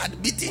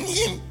had beaten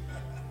him.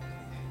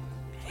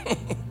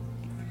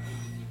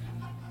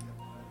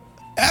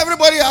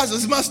 Everybody has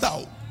his master.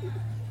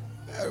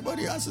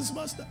 Everybody has his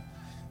master.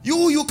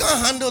 You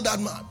can't handle that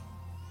man.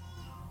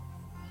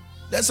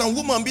 There's some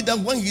woman be that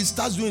when he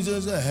starts doing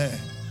this, hey,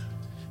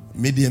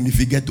 medium if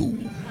you get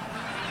to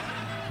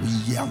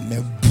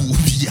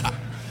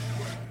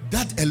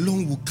that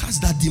alone will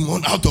cast that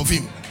demon out of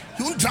him.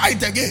 You won't try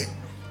it again.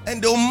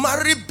 And they'll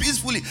marry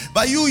peacefully.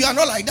 But you are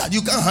not like that.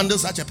 You can't handle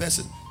such a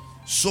person.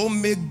 So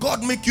may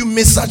God make you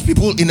miss such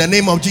people in the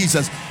name of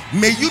Jesus.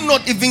 May you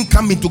not even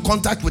come into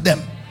contact with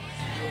them.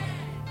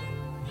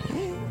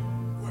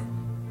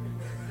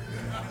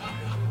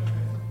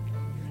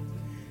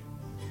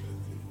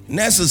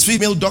 Nurses,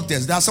 female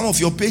doctors, there are some of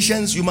your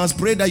patients, you must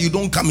pray that you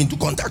don't come into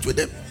contact with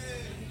them.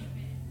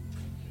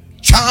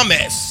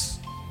 Charmers,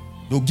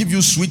 they'll give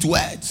you sweet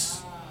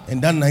words,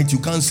 and that night you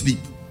can't sleep.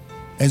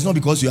 And it's not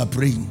because you are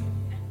praying.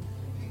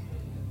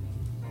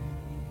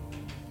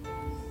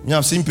 You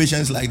have seen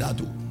patients like that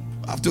too.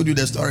 I've told you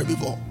the story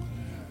before.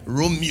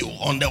 Romeo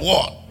on the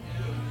wall.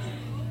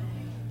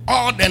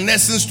 All the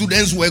nursing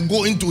students were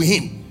going to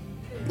him.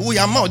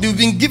 They've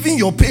been giving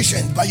your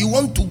patient, but you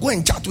want to go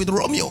and chat with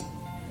Romeo.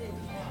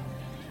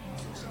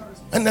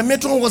 And the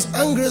matron was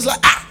angry. It's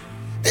like,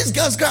 this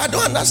girl's girl, I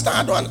don't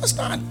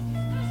understand.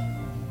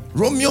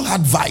 Romeo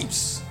had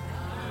vibes.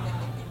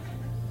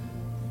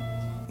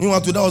 You know,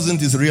 that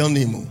wasn't his real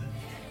name.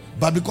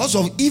 But because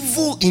of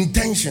evil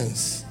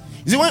intentions.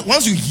 You see,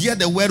 once you hear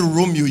the word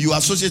Romeo, you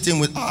associate him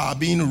with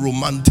being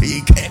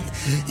romantic and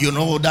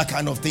that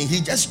kind of thing.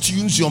 He just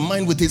tunes your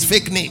mind with his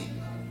fake name.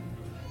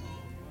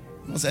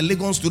 He was a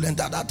Legon student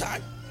at that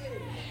time.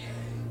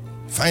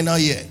 Final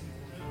year.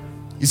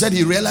 He said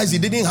he realized he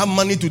didn't have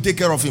money to take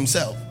care of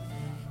himself.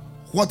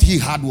 what he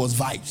had was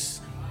vibes.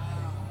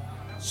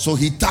 So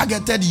he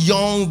targeted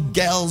young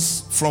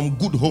girls from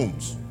good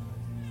homes.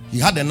 He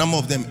had a number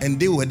of them, and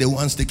they were the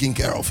ones taking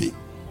care of him.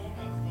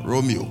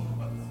 Romeo.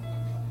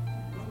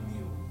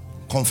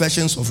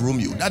 Confessions of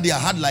Romeo. That day I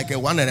had like a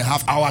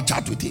 1.5 hour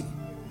chat with him.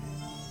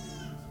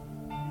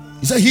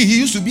 He said he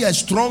used to be a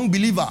strong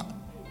believer,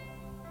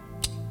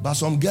 but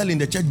some girl in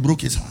the church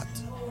broke his heart.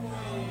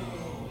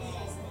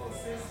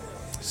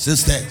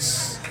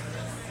 Sisters,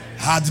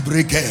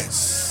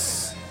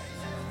 heartbreakers.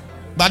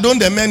 But don't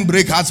the men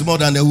break hearts more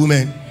than the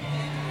women?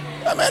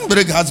 The men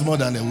break hearts more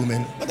than the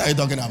women. What are you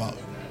talking about?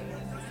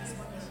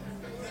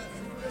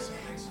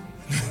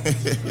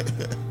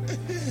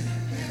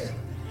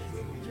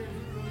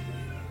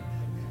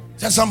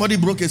 Just somebody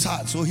broke his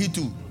heart, so he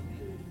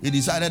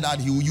decided that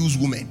he will use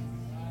women,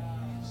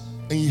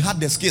 and he had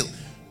the skill.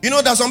 You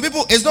know that some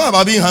people, it's not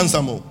about being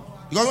handsome,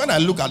 because when I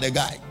look at the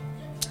guy,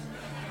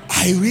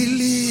 I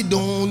really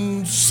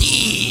don't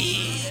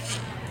see,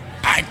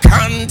 I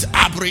can't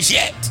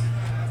appreciate.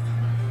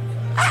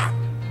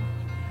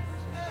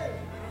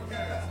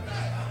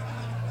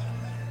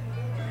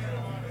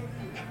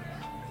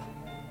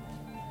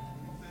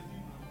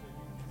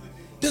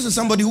 This is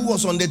somebody who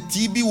was on the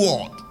TB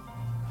ward,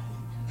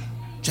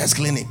 chest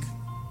clinic,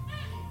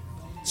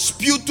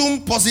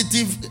 sputum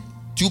positive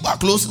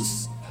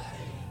tuberculosis,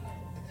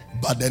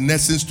 but the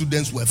nursing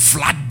students were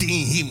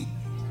flooding him.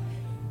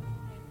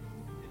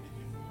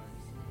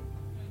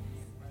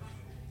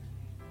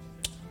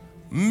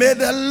 May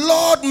the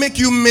Lord make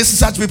you miss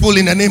such people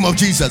in the name of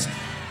Jesus.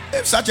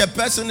 If such a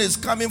person is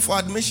coming for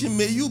admission,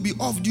 may you be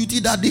off duty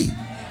that day.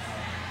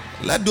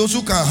 Let those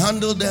who can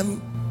handle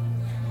them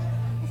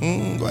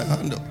go and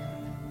handle.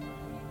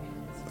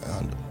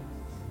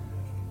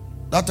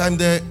 That time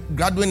the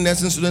graduate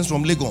nursing students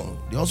from Legon,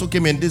 they also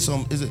came and did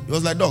some. It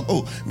was like,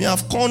 dog, me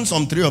I've conned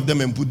some 3 of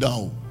them and put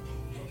down.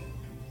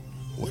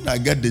 When I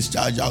get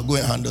discharged, I'll go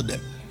and handle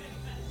them.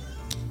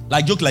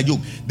 Like joke.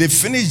 They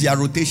finished their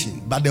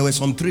rotation, but there were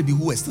some 3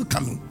 who were still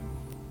coming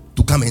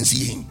to come and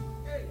see him.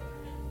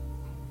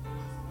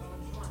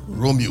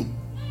 Romeo.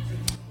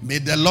 May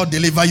the Lord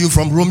deliver you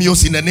from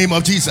Romeos in the name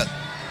of Jesus.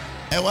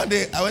 And one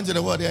day I went to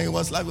the ward and he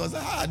was like,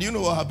 do you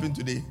know what happened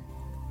today?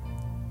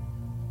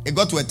 It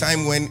got to a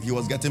time when he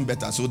was getting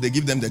better, so they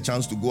give them the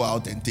chance to go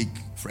out and take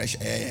fresh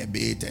air,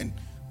 bathe, and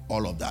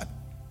all of that.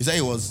 He said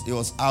he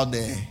was out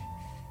there,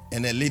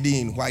 and a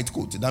lady in white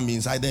coat, that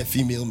means either a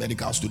female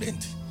medical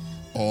student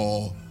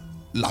or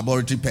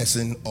laboratory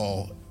person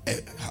or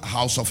a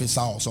house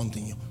officer or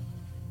something.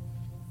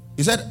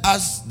 He said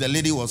as the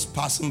lady was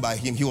passing by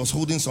him, he was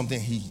holding something,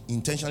 he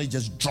intentionally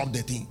just dropped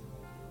the thing.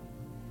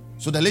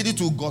 So the lady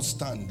too got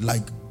stunned,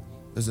 like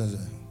this.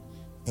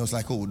 He was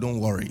like, don't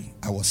worry,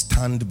 I was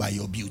stunned by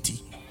your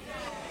beauty.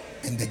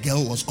 And the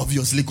girl was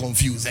obviously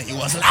confused and he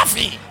was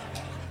laughing.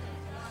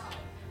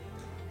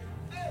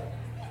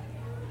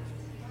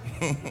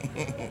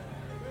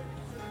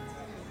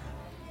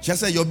 She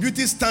said, your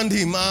beauty stunned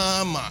him,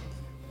 mama.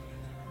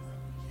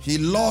 He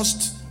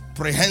lost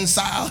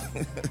prehensile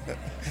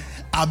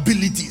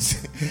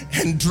abilities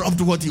and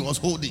dropped what he was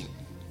holding.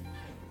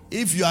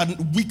 If you are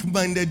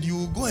weak-minded,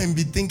 you go and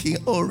be thinking,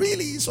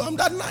 really? So I'm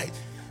that night.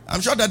 I'm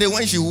sure that day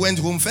when she went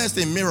home, first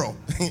a mirror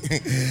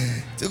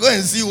to go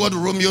and see what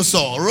Romeo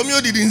saw.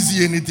 Romeo didn't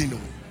see anything. No.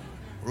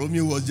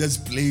 Romeo was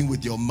just playing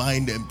with your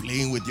mind and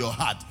playing with your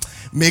heart.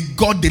 May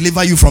God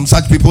deliver you from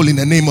such people in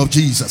the name of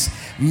Jesus.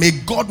 May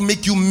God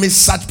make you miss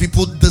such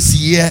people this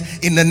year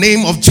in the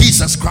name of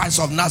Jesus Christ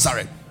of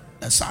Nazareth,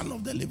 the Son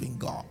of the living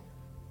God.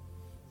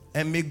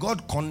 And may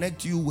God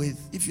connect you with,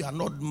 if you are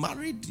not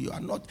married,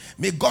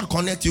 may God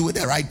connect you with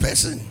the right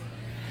person.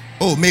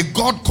 May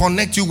God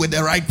connect you with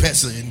the right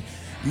person.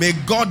 May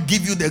God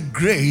give you the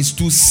grace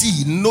to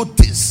see,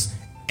 notice,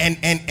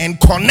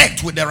 and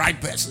connect with the right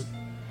person.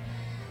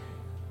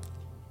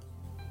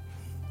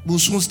 We'll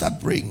soon start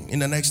praying in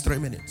the next 3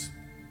 minutes.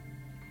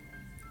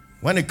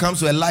 When it comes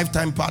to a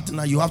lifetime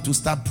partner, you have to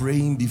start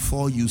praying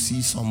before you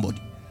see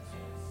somebody.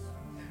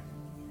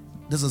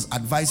 This is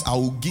advice I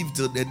will give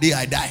till the day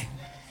I die.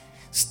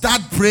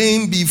 Start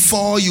praying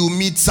before you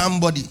meet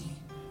somebody.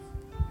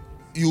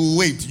 You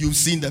wait, you've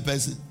seen the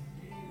person.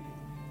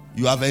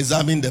 You have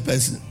examined the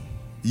person.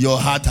 Your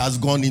heart has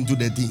gone into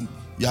the thing.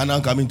 You are now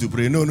coming to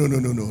pray. No.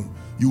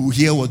 You will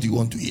hear what you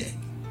want to hear.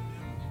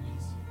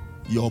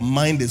 Your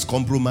mind is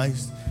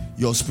compromised.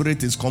 Your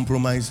spirit is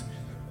compromised.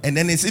 And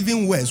then it's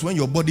even worse when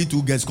your body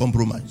too gets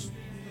compromised.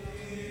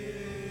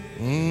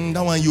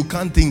 That one you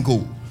can't think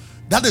of.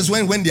 That is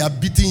when they are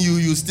beating you,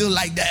 you still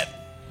like them.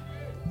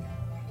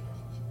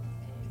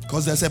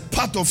 Because there's a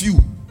part of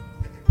you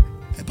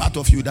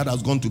that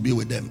has gone to be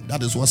with them.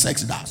 That is what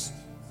sex does.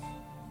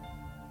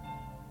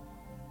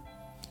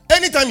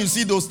 Anytime you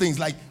see those things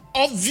like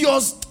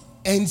obvious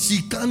and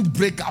she can't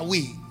break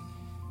away,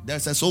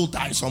 there's a soul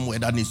tie somewhere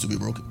that needs to be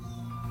broken.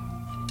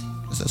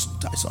 There's a soul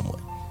tie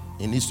somewhere.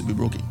 It needs to be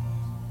broken.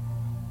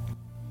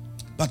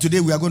 But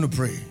today we are going to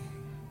pray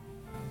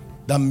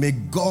that may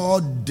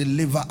God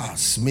deliver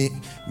us. May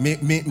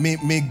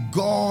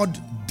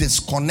God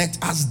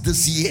disconnect us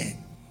this year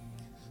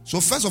So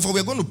first of all,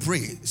 we're going to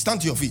pray.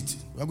 Stand to your feet.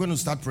 We're going to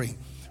start praying.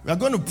 We are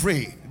going to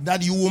pray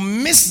that you will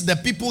miss the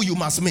people you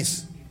must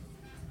miss.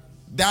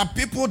 There are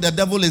people the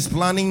devil is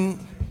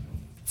planning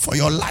for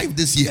your life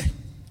this year.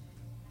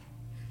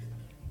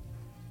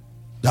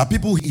 There are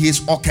people he is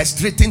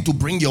orchestrating to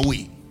bring your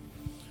way.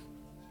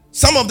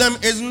 Some of them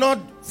is not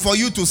for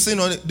you to sin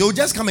on it. They'll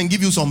just come and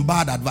give you some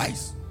bad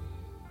advice.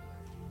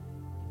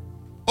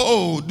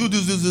 Oh, do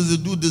this,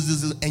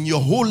 and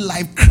your whole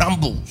life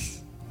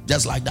crumbles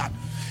just like that.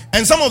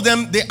 And some of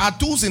them, they are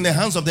tools in the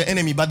hands of the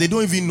enemy, but they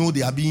don't even know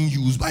they are being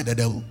used by the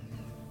devil.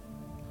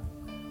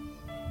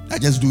 They're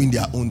just doing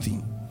their own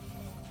thing.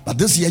 But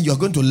this year, you're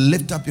going to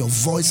lift up your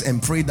voice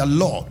and pray the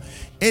Lord.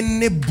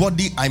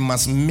 Anybody I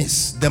must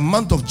miss, the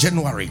month of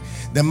January,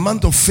 the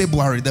month of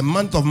February, the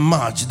month of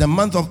March, the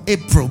month of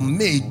April,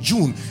 May,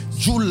 June,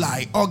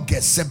 July,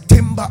 August,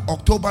 September,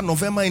 October,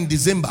 November, and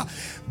December,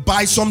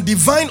 by some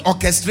divine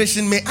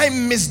orchestration, may I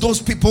miss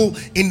those people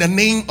in the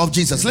name of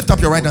Jesus. Lift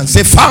up your right hand.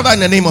 Say, Father, in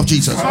the name of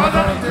Jesus.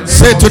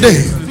 Say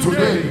today.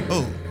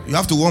 Oh, you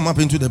have to warm up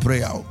into the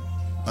prayer.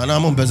 And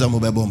I'm on.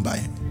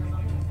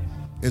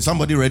 Is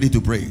somebody ready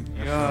to pray?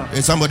 Yeah.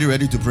 Is somebody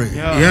ready to pray?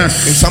 Yeah.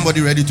 Yes. Is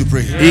somebody ready to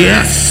pray?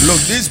 Yes. Look,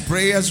 these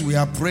prayers we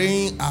are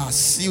praying are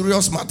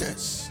serious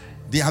matters.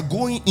 They are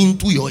going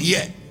into your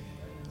ear.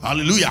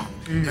 Hallelujah.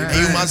 Amen. And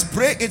you must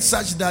pray it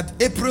such that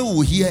April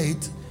will hear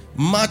it,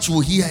 March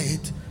will hear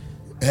it,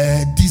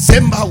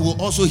 December will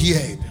also hear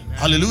it.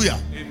 Hallelujah.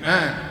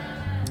 Amen.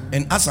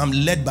 And as I'm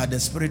led by the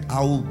Spirit,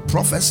 I will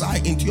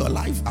prophesy into your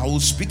life. I will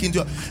speak into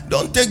your...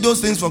 Don't take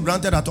those things for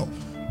granted at all.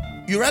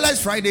 You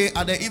realize Friday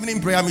at the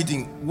evening prayer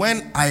meeting,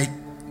 when I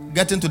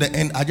get into the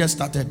end, I just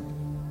started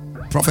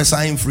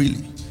prophesying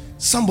freely.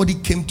 Somebody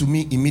came to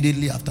me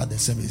immediately after the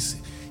service.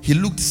 He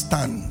looked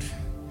stunned.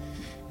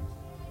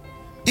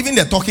 Even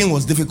the talking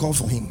was difficult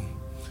for him.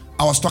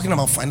 I was talking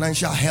about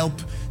financial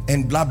help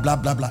and blah, blah,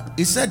 blah, blah.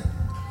 He said,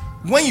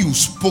 when you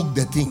spoke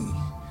the thing,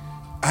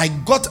 I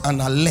got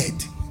an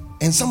alert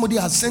and somebody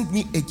has sent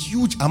me a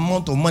huge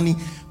amount of money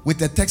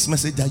with a text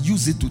message that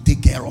use it to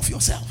take care of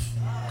yourself.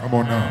 Come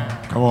on now.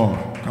 Come on.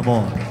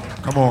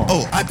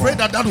 Oh, I pray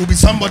that will be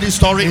somebody's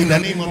story in the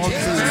name of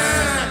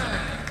Jesus.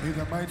 In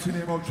the mighty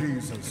name of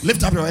Jesus.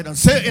 Lift up your head and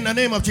say, in the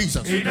name of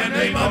Jesus. In the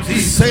name of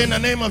Jesus. Say, in the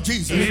name of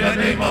Jesus. In the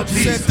name of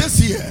Jesus. Say,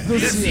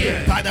 this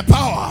year, by the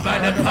power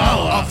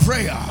of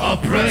prayer.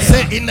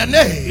 Say, in the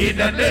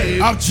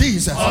name of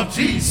Jesus.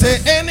 Say,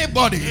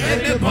 anybody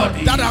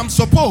that I'm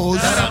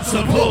supposed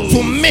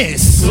to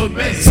miss.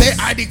 Say,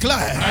 I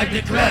declare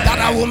that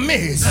I will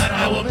miss.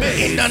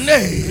 In the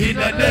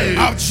name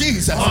of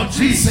Jesus.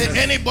 Say,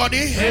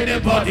 anybody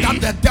that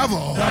the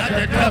devil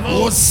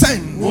will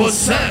send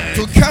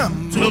to come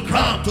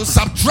to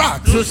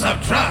subtract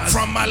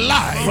from my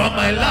life.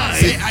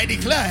 Say, I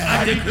declare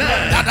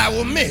that I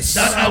will miss.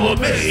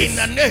 In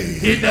the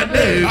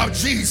name of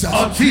Jesus.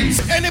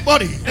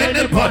 Anybody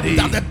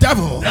that the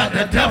devil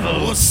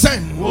will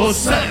send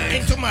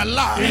into my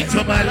life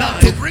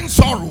to bring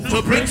sorrow,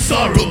 to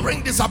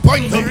bring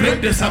disappointment.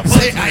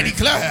 Say, I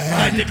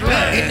declare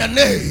in the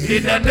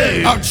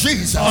name of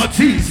Jesus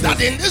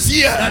that in this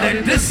year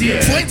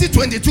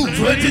 2022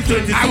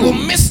 I will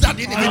miss that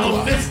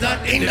individual.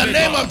 In the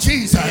name of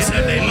Jesus.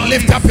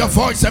 Lift up your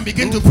voice and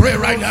begin to pray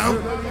right now.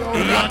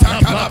 May you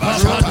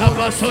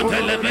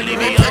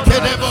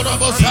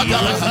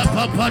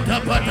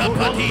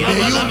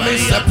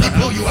miss the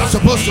people you are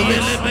supposed to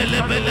miss.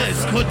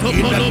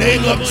 In the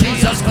name of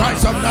Jesus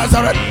Christ of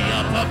Nazareth,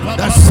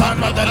 the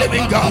Son of the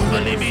living God.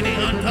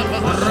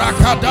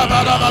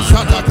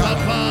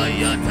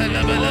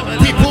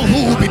 People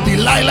who will be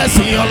Delilahs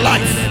in your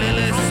life.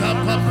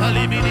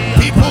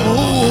 People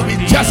who will be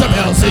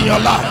Jezebels in your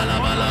life.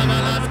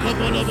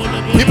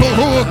 People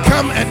who will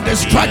come and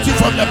distract you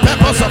from the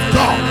purpose of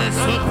God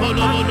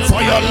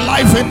for your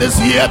life in this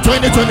year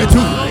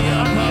 2022.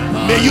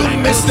 May you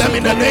miss them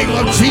in the name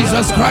of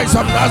Jesus Christ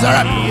of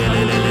Nazareth,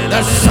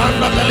 the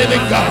Son of the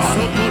living God.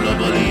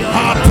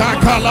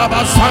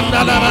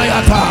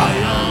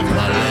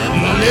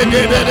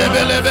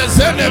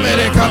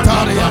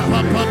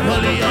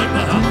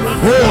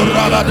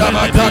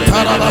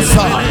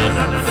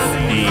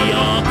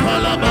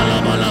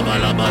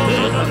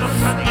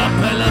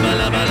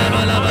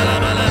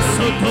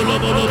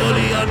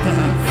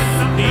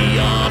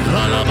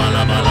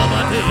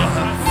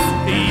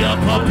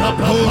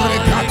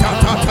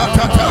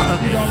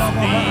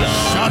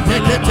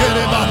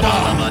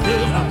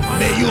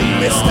 May you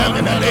miss them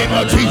in the name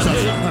of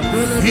Jesus.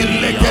 In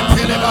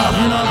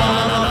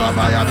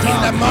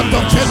the month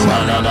of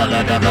January,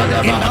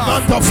 in the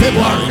month of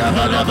February,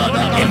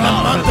 in the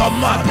month of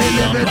March,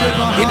 in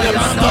the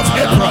month of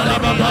April,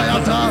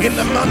 in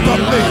the month of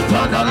May,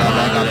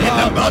 in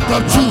the month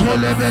of June,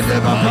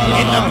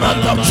 in the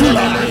month of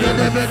July,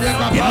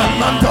 in the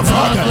month of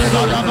August,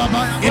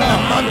 in the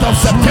month of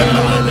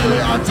September,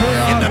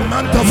 in the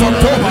month of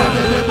October,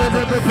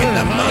 in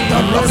the month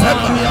of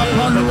November,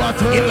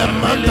 in the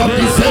month of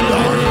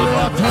December,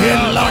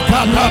 in La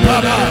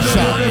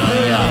Catabadasha,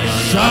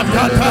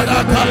 Shakatada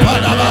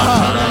Kapadaba,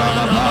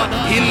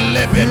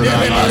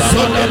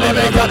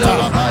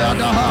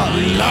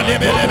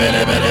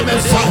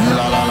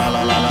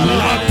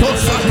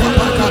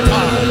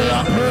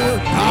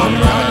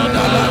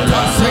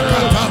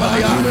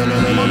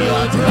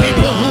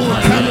 People who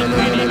will come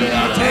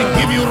and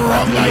give you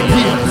wrong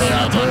ideas.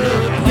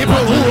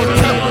 People who will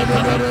come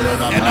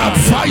and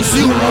advise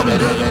you wrongly.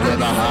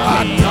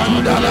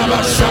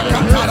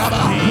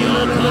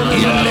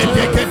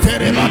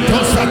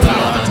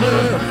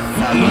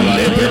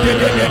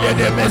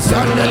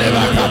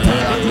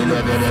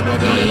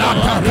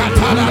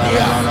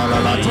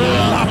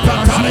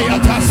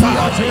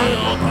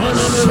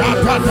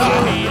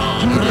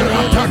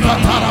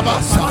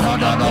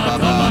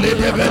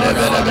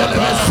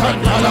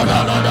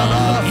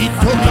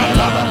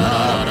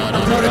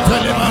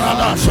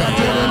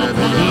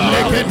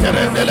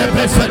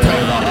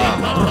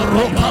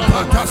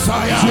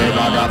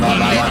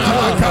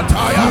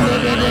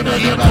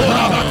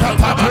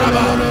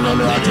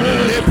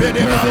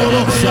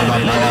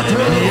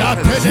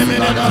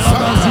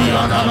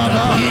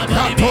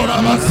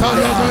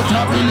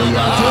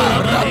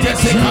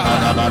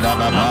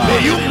 May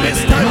you miss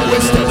time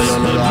wasters.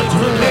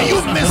 May you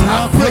miss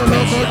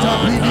heartbreakers.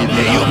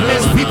 May you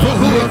miss people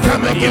who will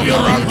come and give you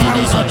wrong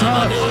counsel.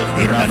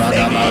 In the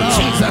name of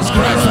Jesus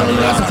Christ of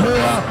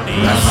Nazareth,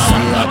 the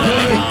Son of the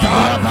living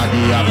God.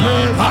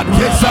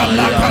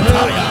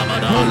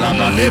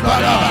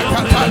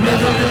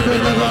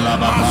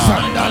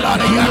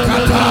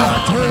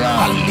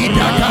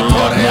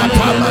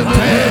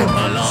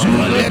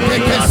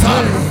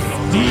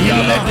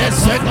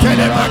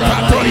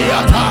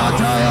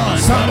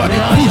 Somebody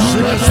push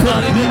in the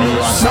spirit.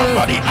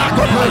 Somebody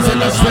agonize in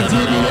the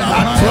spirit.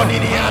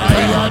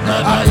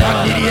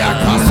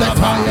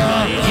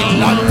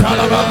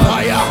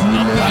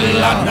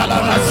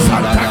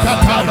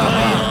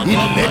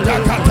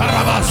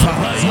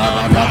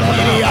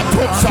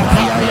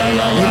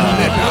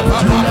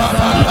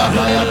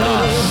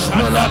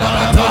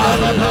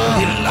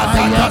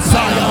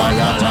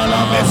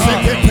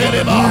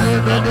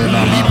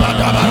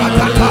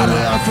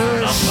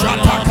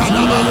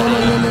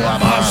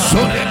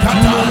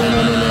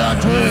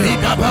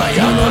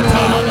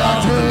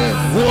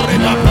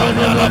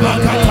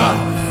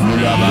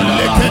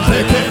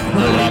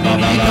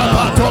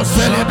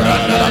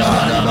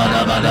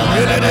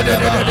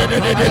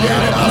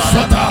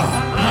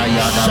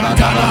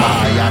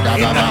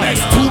 In the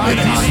next 2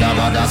 minutes,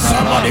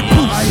 somebody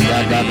push,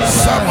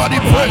 somebody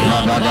pray,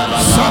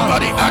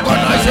 somebody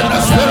agonize in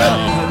the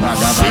spirit.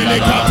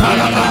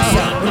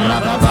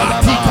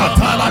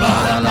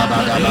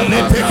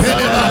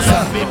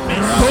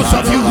 Those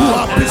of you who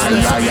are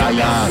business,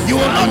 you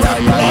will not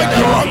employ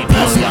the wrong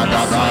person.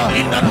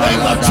 In the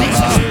name of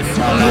Jesus,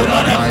 you will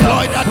not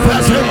employ that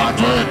person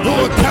who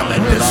will come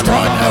and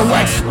destroy the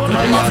works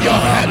of your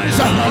hands.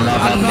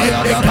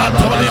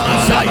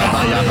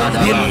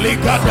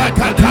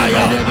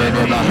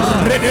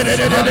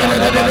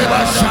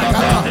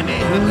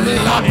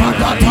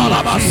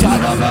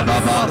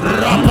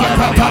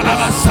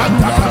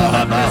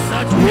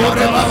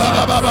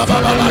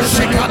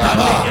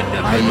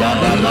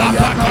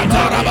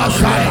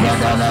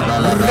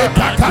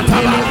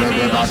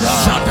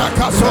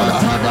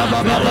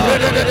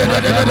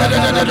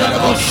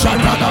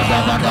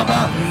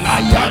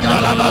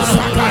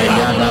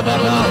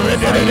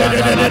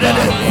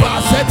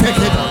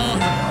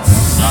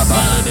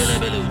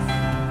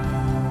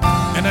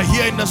 And I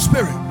hear in the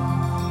spirit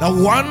that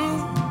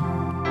one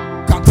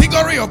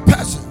category of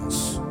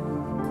persons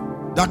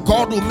that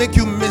God will make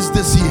you miss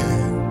this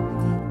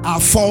year are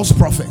false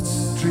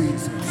prophets.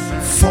 Jesus.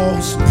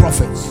 False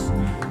prophets.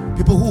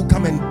 People who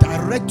come and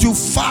direct you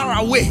far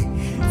away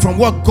from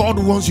what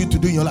God wants you to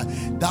do in your life.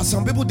 There are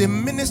some people, they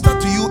minister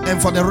to you,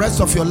 and for the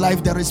rest of your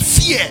life there is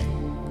fear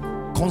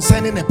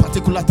concerning a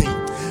particular thing.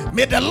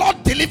 May the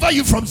Lord deliver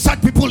you from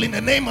such people in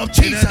the name of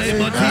Jesus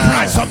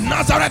Christ of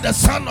Nazareth, the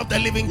Son of the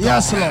living God.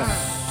 Yes, Lord.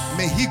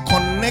 May He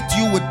connect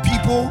you with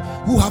people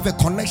who have a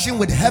connection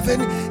with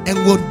heaven and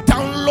will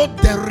download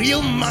the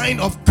real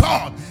mind of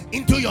God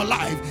into your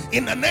life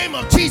in the name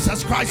of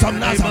Jesus Christ of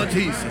Nazareth,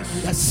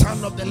 the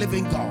Son of the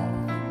living God.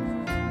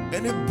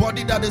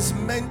 Anybody that is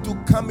meant to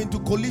come into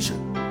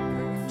collision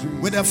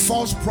with a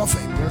false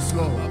prophet, Yes,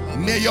 Lord.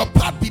 may your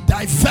path be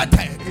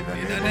diverted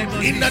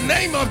in the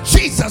name of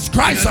Jesus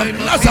Christ of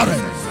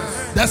Nazareth,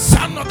 the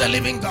Son of the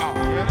living God.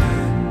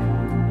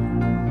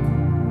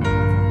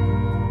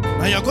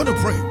 And you're going to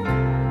pray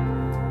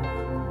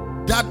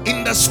that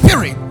in the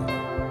spirit,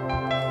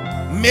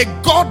 may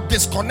God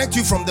disconnect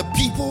you from the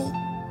people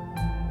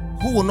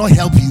who will not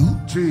help you,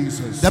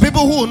 Jesus. the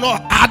people who will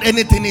not add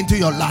anything into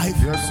your life,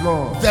 Yes,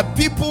 Lord. the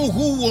people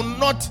who will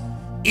not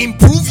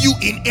improve you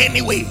in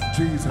any way,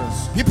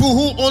 Jesus. people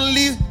who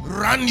only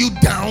run you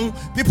down,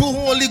 people who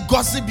only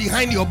gossip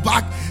behind your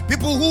back,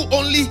 people who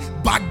only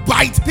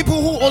backbite,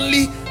 people who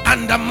only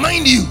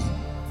undermine you.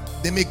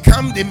 They may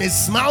come, they may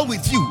smile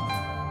with you,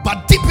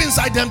 but deep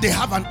inside them they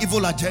have an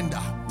evil agenda.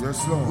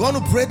 Yes, We Lord. want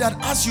to pray that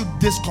as you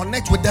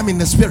disconnect with them in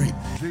the spirit,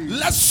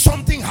 let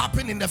something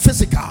happen in the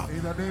physical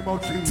In the name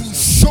of to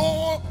Jesus.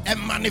 show a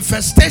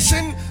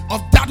manifestation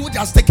of that which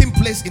has taken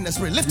place in the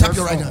spirit. Lift up Yes,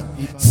 your right Lord.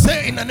 hand.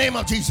 Say in the name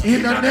of Jesus.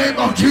 In the name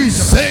of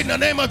Jesus. Say in the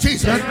name of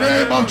Jesus. In the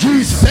name of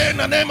Jesus. Say in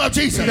the name of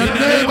Jesus. In the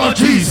name of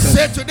Jesus.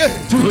 Say today.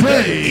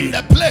 Today. In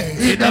the place.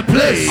 In the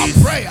place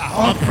Of prayer.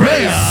 of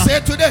prayer. Say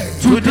today.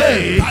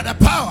 Today. By the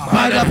power.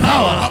 By the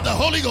power Of the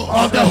Holy Ghost.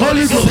 of the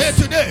Holy Ghost. Say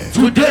today.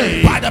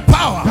 Today. By the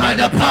power. By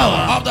the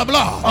power Of the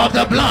blood. of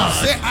the blood.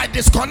 Say I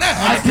disconnect.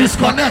 I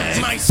disconnect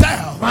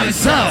myself.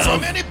 myself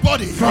From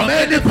anybody. from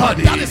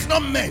anybody That is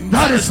not meant.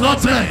 that is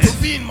not meant To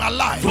be in my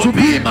life. to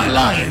be in my In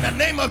life. the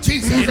name of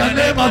Jesus. In the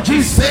name of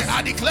Jesus. Say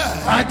I declare.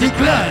 I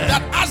declare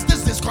That as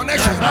this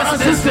disconnection as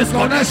this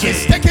disconnection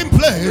is taking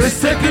place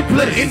is taking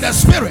place in the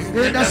spirit,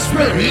 in the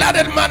spirit, let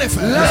it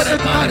manifest. let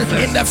it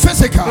manifest In the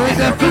physical. in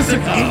the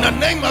physical. In the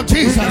name of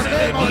Jesus. In the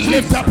name of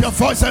Lift up your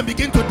voice and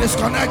begin to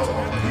disconnect.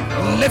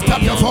 Lift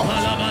up your voice.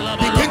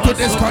 Begin to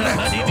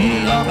disconnect.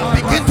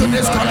 Begin to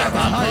disconnect.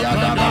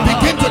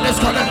 Begin to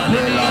disconnect.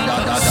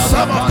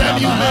 Some of them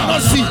you may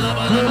not see.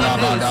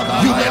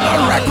 You may not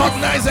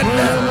recognize it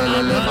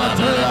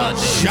now.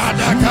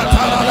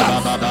 Shadakatalala.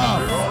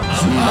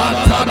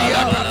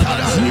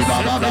 Atadiakatada.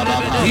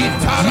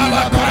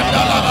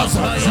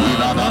 Itarabakandalabasa.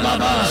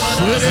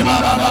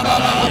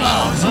 Shiribababababa.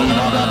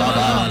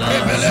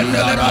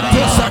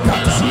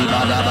 Rebelendelebatosakata.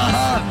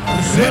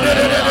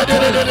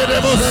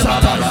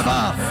 Zededededededededebosata.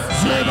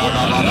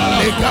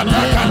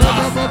 Lekatakata.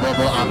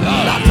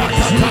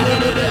 Latakata.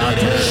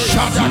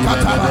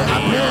 Shadakata.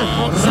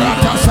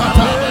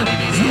 Ratasata.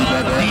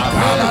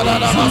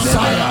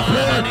 Ikalalalamasaya.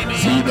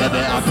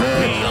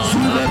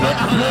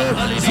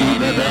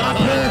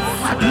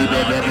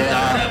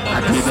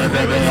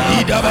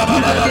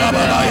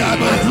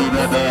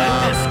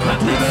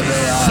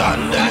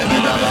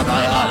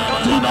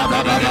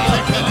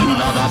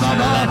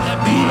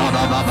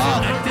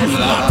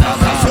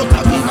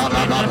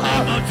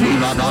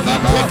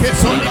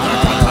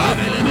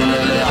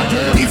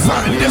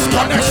 Divine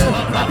disconnection.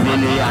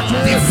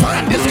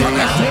 Divine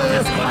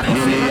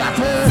disconnection.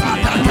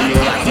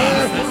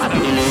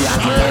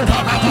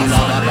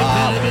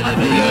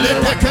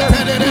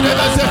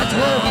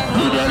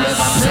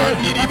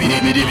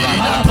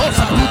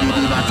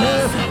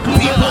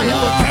 People who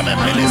will come and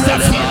minister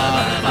here.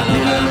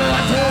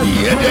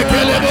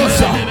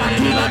 Yedekelebosa.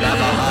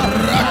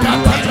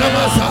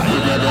 Rakatanamasa.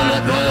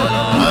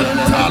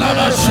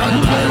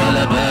 Mantalabashanta.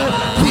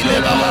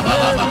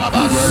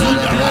 Kilebababababa.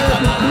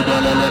 Sundarakata.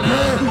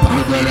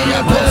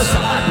 Pakiriatosa.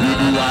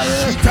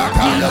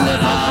 Shitakaya.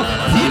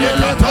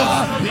 Hilekato.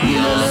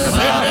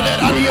 Sendele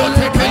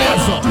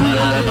radiotekeleso.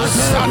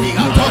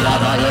 Saniato.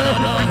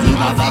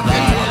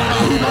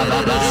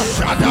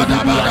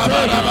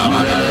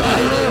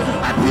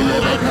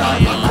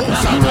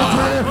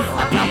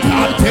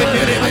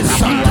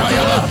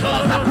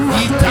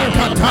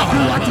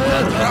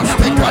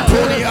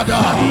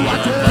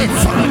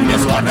 Define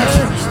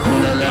disconnections.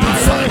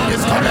 Define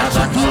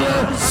disconnections.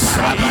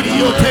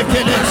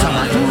 Sadiotekelesa.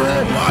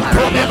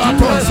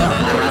 Matonebatosa.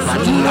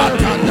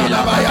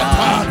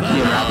 Latandalabayata.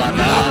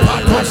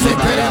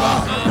 Lapatosekeleba.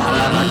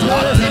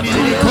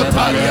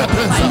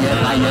 Latinirikotariatesa.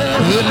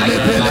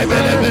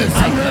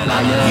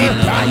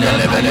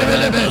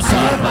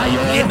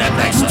 In the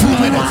next 2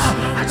 minutes,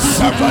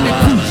 somebody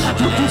push,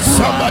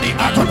 somebody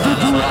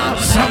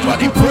agonize,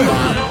 somebody pray.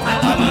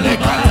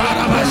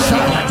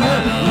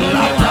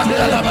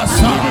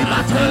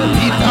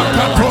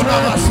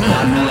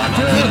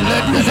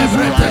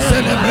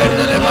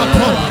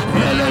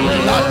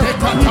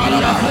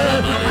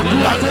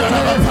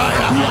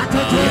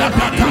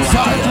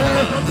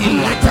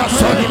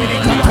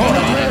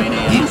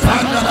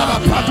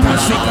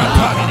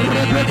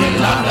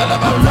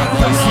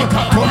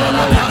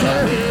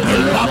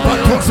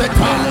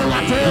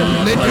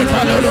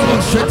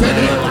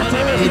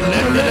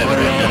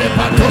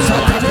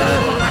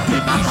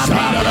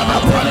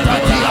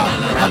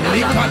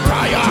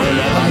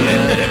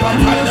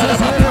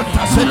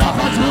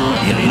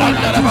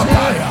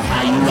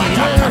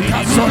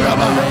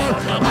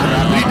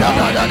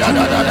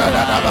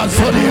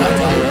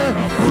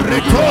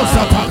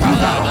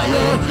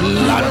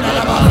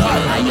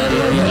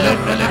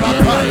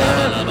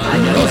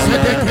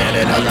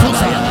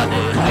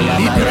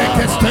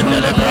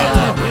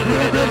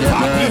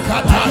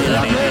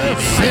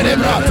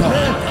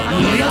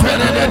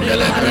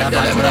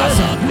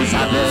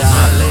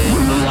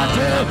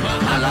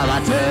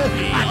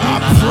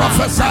 I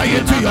prophesy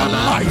into your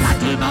life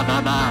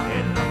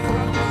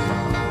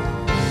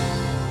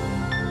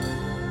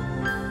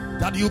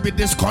that you'll be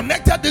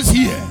disconnected this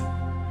year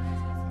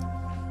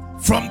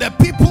from the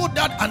people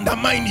that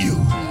undermine you,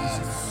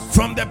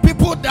 from the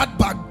people that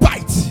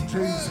backbite,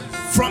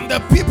 from the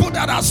people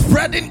that are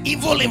spreading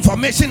evil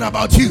information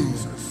about you.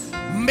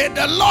 May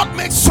the Lord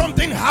make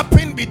something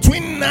happen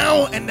between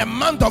now and the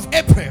month of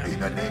April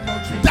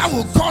that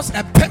will cause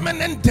a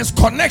permanent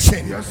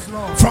disconnection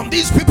from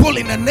these people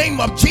in the name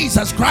of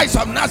Jesus Christ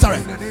of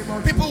Nazareth.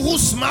 People who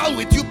smile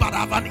with you but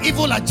have an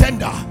evil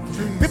agenda.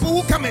 People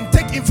who come and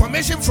take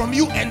information from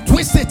you and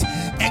twist it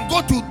and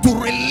go to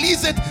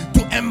release it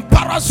to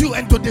embarrass you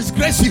and to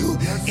disgrace you.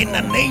 In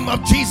the name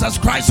of Jesus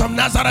Christ of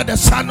Nazareth, the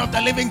Son of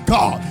the living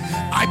God,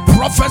 I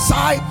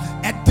prophesy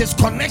a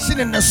disconnection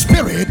in the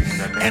spirit,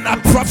 and I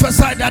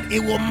prophesy that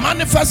it will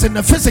manifest in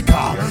the physical.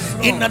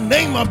 In the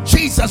name of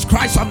Jesus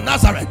Christ of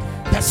Nazareth,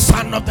 the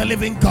Son of the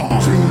living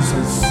God.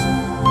 Jesus.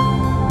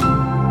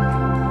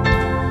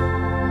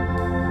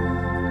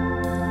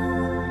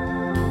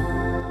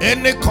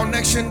 Any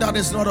connection that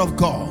is not of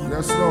God,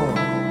 Yes, Lord.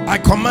 I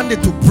command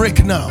it to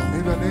break now.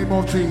 In the name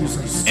of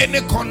Jesus.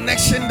 Any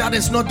connection that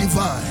is not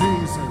divine,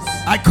 Jesus.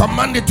 I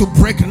command it to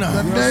break In the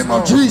now. name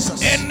of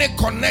Jesus. Any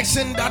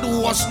connection that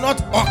was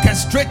not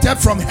orchestrated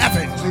from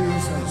heaven,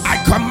 Jesus.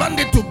 I command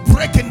it to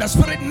break in the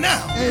spirit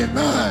now.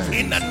 Amen.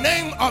 In the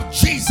name of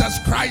Jesus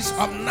Christ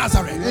of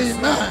Nazareth,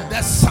 Amen.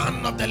 the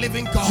Son of the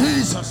living God.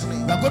 Jesus'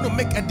 name. We are going to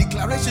make a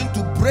declaration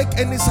to break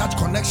any such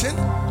connection,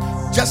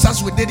 just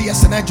as we did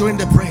yesterday during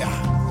the prayer.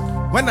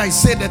 When I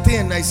say the thing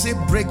and I say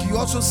break, you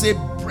also say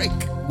break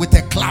with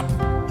a clap.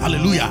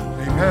 Hallelujah.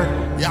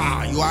 Amen.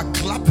 Yeah, you are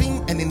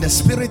clapping, and in the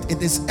spirit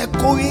it is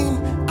echoing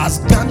as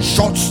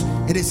gunshots,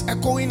 it is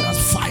echoing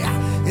as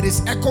fire, it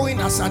is echoing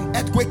as an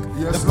earthquake.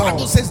 Yes, the Bible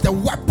Lord. says the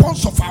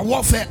weapons of our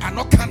warfare are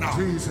not carnal,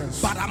 Jesus.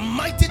 but are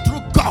mighty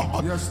through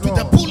God Yes, to the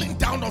Lord. pulling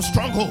down of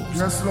strongholds.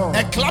 Yes, Lord.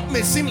 A clap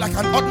may seem like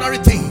an ordinary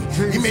thing,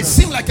 it may Jesus.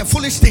 seem like a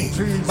foolish thing,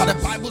 Jesus. but the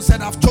Bible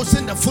said, I've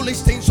chosen the foolish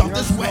things of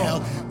Yes, this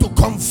world to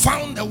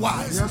confound the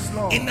wise. Yes,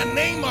 Lord. In the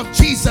name of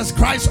Jesus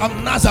Christ of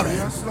Nazareth,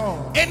 Yes,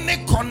 Lord.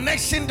 any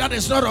connection that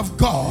is not of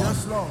God,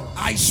 Yes, Lord.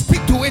 I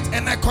speak to it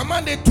and I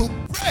command it to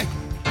break,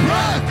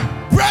 break,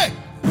 break,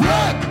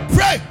 break,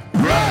 break,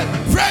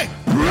 break,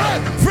 break,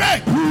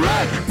 break,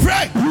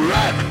 break,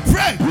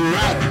 break,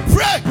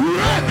 break, break.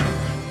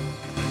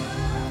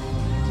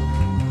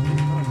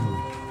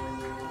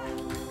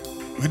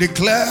 We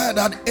declare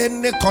that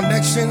any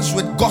connections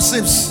with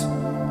gossips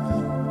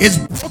is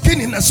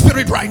broken in the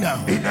spirit right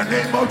now. In the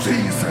name of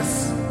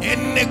Jesus.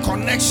 Any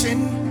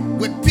connection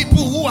with people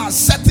who are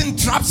setting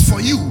traps for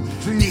you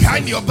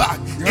behind your back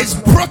is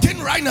broken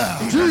right now.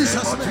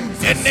 Jesus'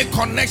 Any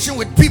connection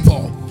with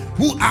people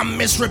who are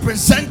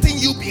misrepresenting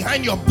you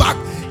behind your back,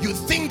 you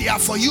think they are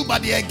for you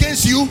but they are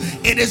against you,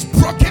 it is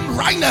broken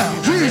right now.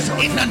 Jesus.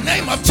 In the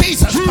name of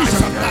Jesus Christ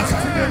of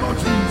Nazareth. In the name of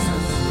Jesus.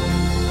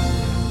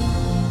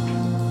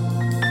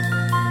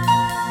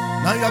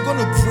 Now you are going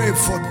to pray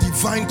for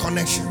divine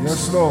connections,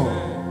 Yes, Lord.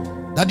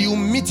 that you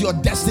meet your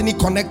destiny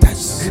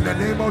connectors, In the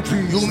name of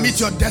Jesus. you meet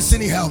your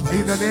destiny helper.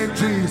 In the name of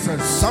Jesus.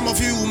 Some of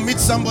you will meet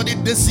somebody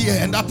this year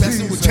and that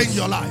person will change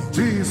your life.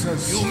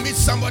 Jesus. You meet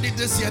somebody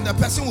this year and the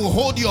person will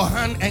hold your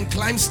hand and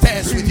climb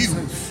stairs with you,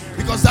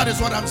 because that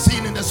is what I'm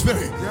seeing in the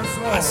spirit. Yes,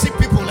 Lord. I see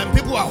people and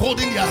people are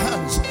holding their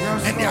hands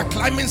and they are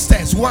climbing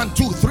stairs 1,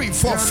 2, 3,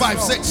 4,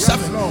 5, 6,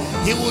 7. Lord.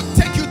 He will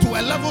take you to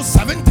a level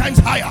 7 times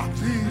higher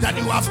than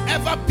you have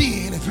ever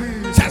been,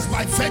 just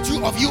by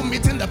virtue of you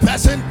meeting the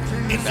person.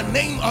 In the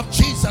name of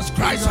Jesus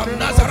Christ of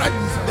Nazareth,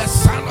 the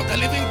Son of the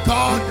living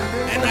God.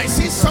 And I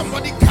see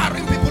somebody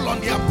carrying people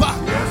on their back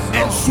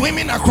and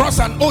swimming across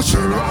an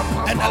ocean,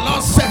 and the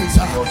Lord says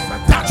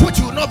that which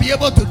you will not be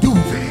able to do,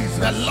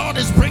 the Lord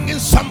is bringing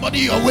somebody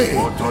your way.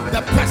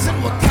 The person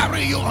will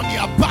carry you on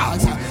their back.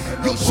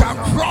 You shall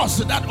cross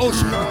that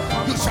ocean,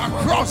 you shall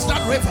cross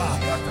that river,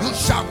 you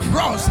shall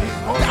cross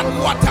that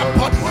water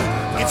body.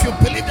 If you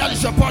believe that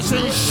is your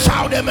portion,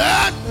 shout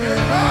amen.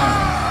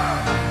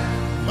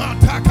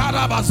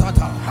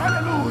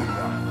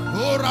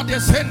 Hallelujah. Ora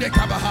descende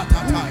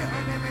kabahatataya.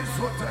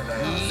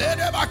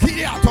 Lede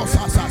bakia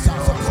tosa sa sa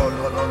sa.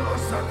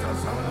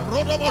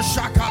 Rodobo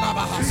shakara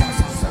bahasa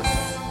sa sa.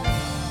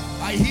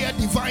 I hear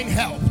divine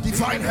help,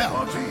 divine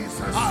help.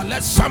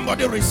 Let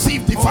somebody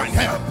receive divine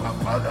help,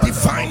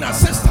 divine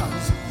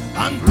assistance.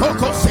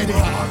 Antoko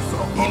sedia.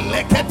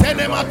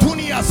 Ileketene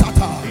matunia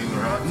sata.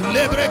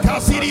 Lebreka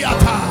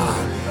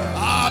siriata.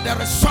 There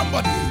is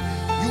somebody,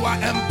 you are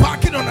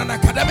embarking on an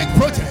academic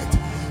project,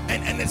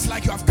 and it's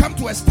like you have come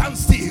to a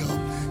standstill,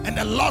 and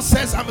the Lord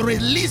says, I'm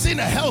releasing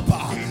a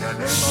helper,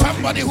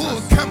 somebody who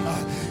will come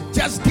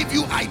just give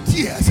you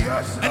ideas,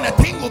 and the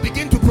thing will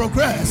begin to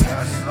progress,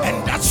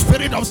 and that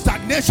spirit of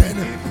stagnation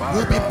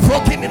will be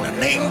broken in the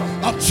name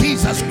of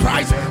Jesus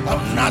Christ of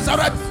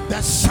Nazareth,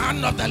 the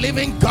Son of the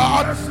living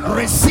God.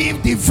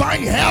 Receive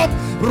divine help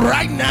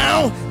right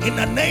now in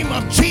the name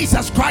of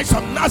Jesus Christ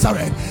of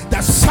Nazareth,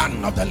 the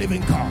Son of the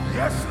living God.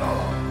 Yes,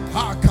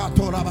 Lord.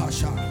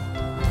 Hakatorabasha.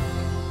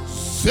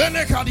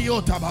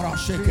 Senekadiota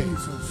barasheke.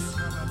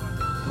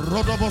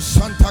 Rodobo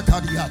Santa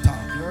Kadiata.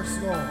 Yes,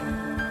 Lord.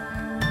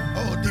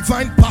 Oh,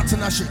 divine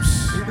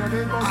partnerships In the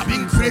name of are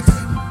being Jesus. created.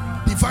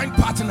 Divine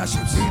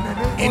partnerships In the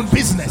name in of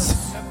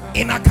business,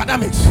 in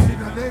academics.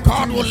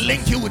 God will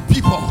link you with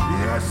people,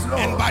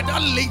 and by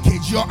that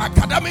linkage, your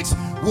academics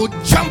will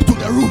jump to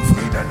the roof.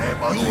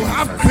 You will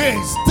have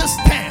grace this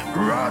term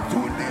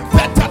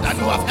better than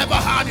you have ever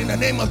had in the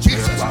name of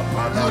Jesus. You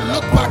will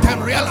look back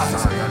and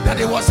realize that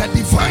it was a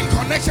divine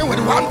connection with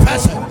one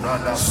person,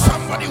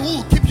 somebody who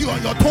will keep you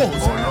on your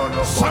toes,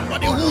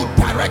 somebody who will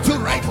direct you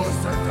rightly,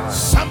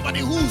 somebody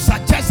who will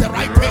suggest the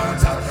right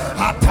things.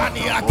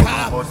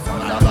 Ataniaka,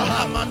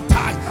 Matola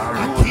Mantai,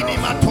 Akini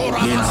Matora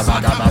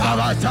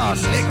Masakaba,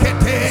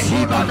 Lekete,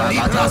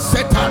 Libra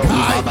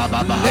Setakai,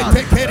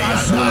 Letekeriana,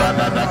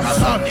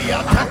 Sonia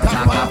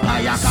Takapa,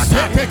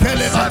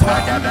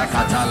 Setekelevata.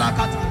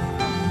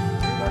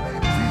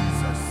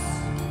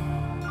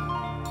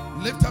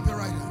 Lift up your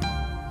right hand.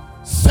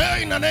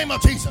 Say in the name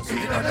of Jesus. Say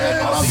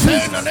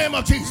in the name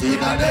of Jesus.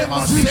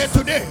 Say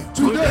today.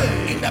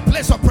 In the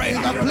place of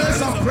prayer.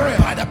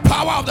 By the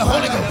power of the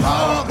Holy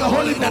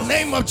Ghost. In the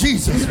name of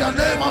Jesus.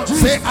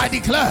 Say, I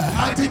declare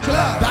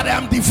that I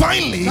am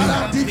divinely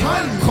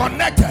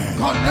connected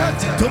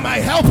to my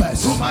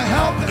helpers.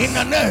 In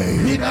the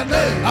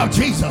name of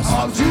Jesus.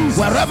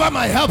 Wherever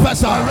my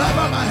helpers are,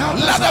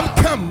 let them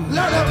come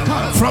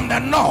from the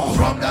north,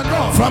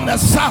 from the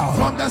south,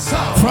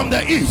 from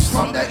the east,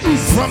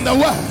 from the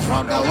west.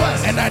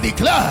 And I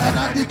declare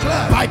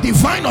by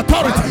divine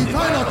authority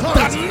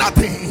that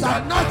nothing,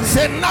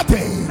 say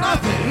nothing,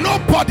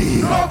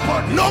 nobody,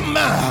 no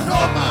man,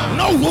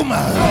 no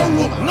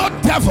woman, no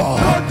devil,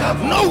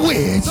 no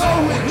witch,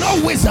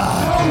 no wizard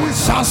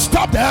shall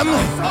stop them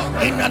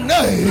in the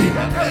name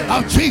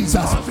of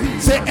Jesus.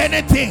 Say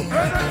anything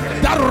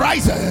that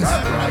rises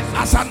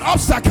as an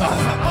obstacle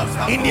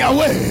in their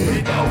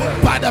way,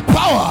 by the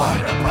power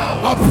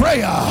of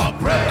prayer,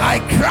 I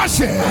crush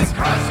it,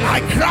 I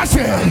crush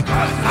it,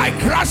 I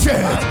crush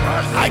it,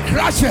 I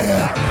crush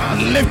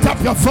it. Lift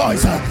up your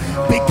voice,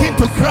 begin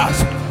to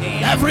crush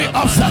every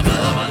obstacle.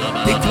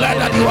 Declare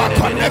that you are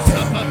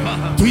connected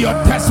to your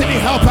destiny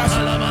helpers.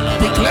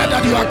 Declare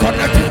that you are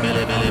connected.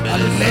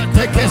 Let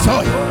take it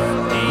so.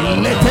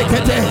 Let take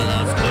it.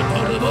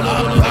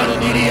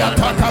 Abandiria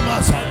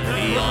takamasa.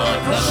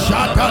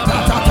 Shata ta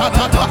ta ta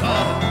ta ta.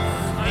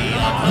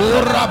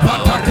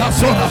 Murabata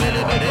kasora.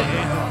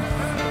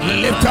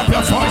 Lift up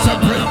your voice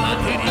and pray.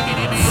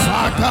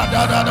 Saka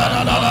da da da da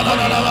da da da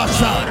da da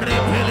sha.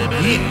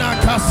 Ina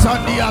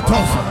kasandia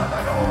tosa.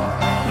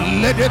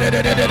 Le de de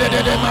de de de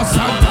de de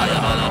masantaya.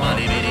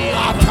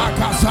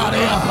 Ataka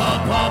saria.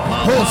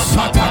 Ho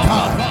sataka.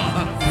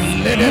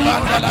 Le de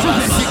banda la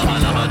basika.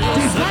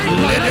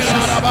 Le de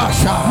la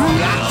rabasha.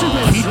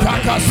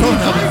 Kitaka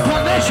sona.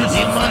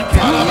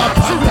 Imantala la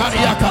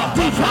pantariaka.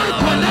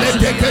 Le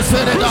de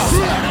kesereda.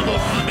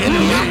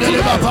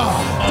 Elinde baba.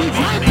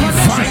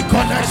 Divine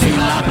connection.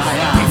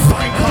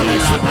 Divine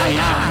connection.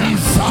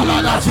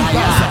 Isalada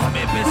chigasa.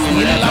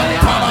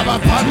 Ilantala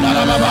bapanda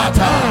la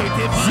babata.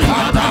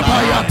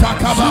 Katabaya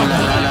takabala.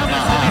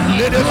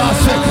 Lede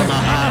baseke.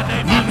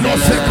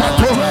 Inose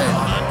katore.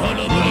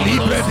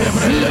 Libre de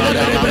brede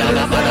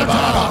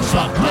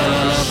babasa.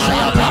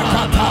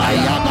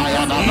 Shabakataya.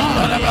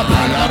 Inda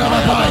bapanda la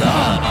babaya.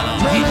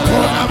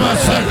 Itona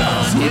masela.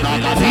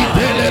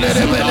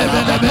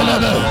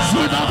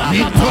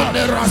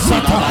 Itonde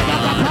rasata.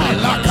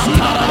 La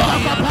kataraba.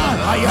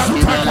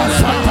 Ayantaka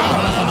sata.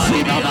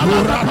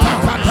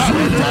 Uratakata.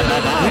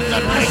 In the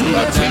name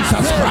of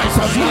Jesus Christ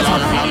of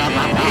Nazareth,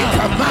 we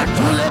command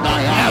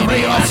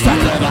every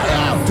obstacle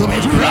to be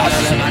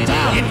crushed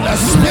in the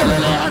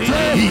spirit.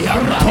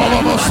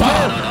 Yantolomosa.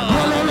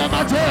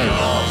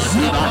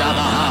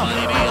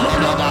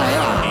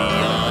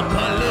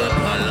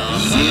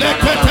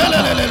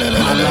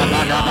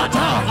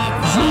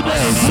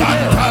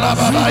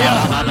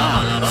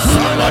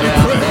 Somebody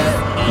pray.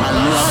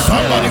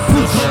 Somebody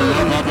push.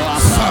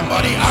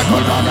 Somebody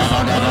agonize.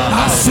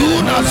 As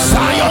soon as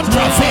Zion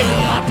traffic,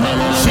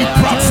 she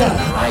brought forth.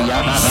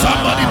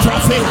 Somebody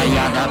traffic.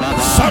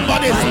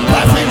 Somebody is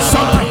birthing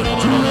something.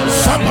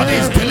 Somebody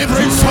is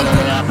delivering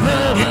something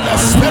in the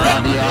spirit.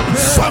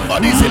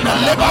 Somebody is in the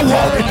labor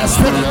world in the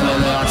spirit.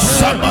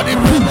 Somebody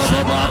push.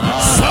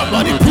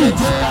 Somebody push.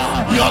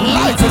 Your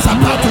life is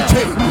about to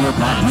change.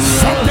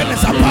 Something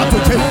is about to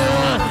change.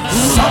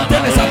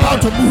 Something is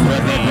about to move.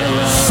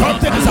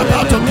 Something is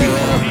about to give.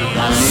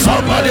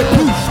 Somebody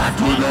push.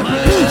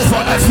 Push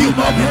for a few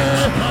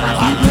moments.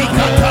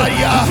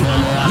 Atikataria.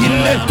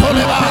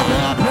 Ilentoleba.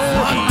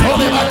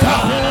 Antolebaka.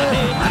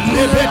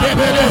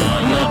 Lebedebede.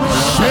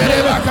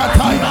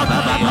 Sherebakataya.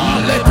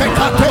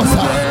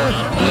 Letekatosa.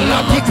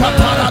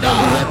 Latikatarada.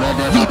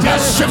 You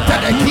just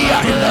shifted a gear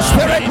in the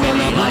spirit.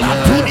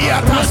 Latunia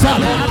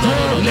Tasala.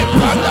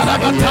 Lepandara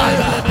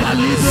Bataya.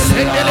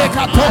 Sendele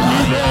Katola.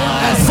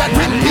 A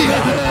certain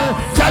gear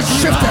just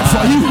shifted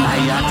for you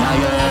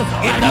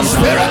in the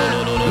spirit.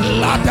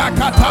 Lada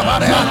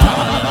Katabareata.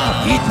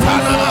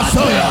 Itana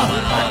Masoya.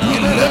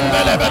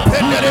 Ilembelebe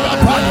Pendere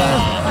Bataya.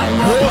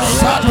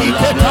 Osati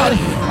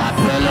Ketari.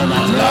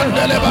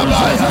 Landele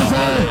Babaya.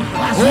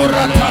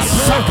 Urata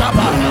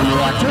Sakaba.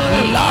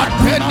 La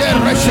Pende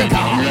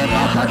Reshika.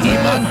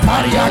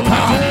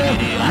 Imantariaka.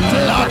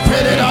 La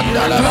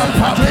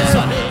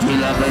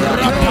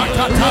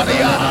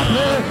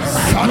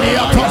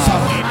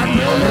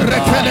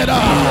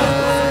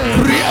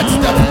Create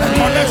the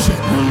connection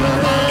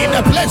in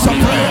the place of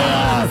prayer.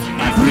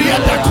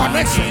 Create the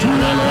connection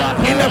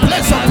in the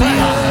place of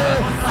prayer.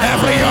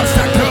 Every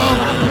obstacle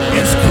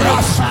is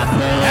crushed.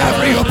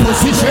 Every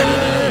opposition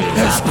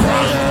is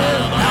crushed.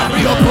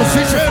 Every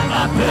opposition,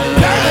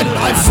 burn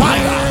by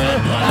fire.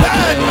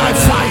 Burn by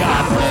fire.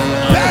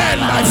 Burn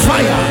by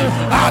fire.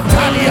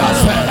 Atalia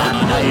said,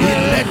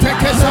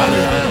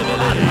 Iletekesalia,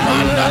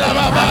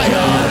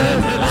 Mandalababaya,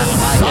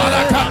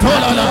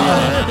 Sarakatola,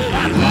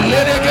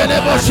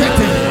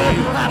 Leregeleboshete,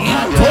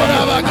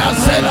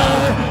 Intorabagasela,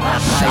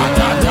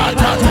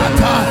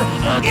 Shatatatata.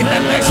 In the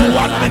next 1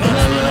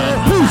 minute,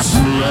 push,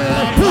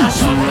 push,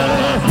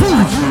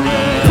 push,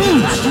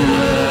 push,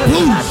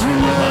 push,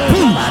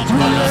 push,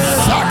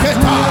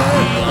 Saketa,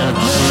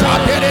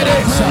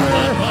 Shaderesa,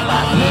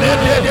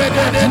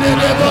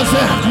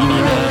 Lededededededebose,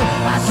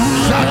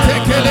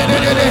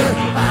 Shatekelede,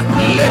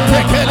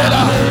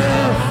 Letekeleda.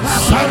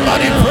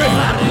 Somebody pray.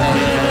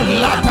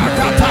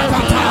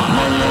 Latakatakata,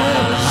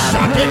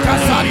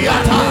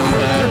 Shatekasariata,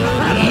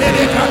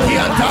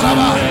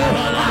 Ledekatiantalaba,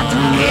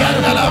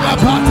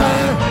 Iandalabapata,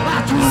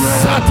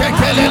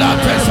 Satekelela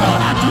Tesa,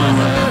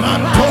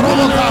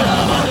 Mantorobaka,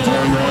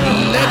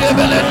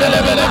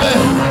 Ledebelebelebelebe,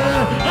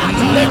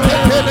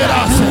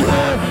 Leketelerase,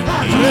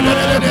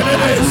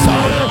 Ledededededesa,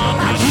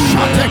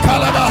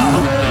 Shatekalaba,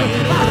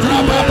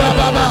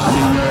 Rabababa,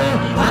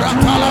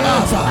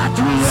 Ratalabaza.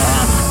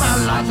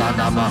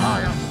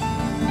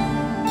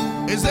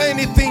 Is there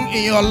anything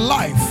in your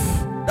life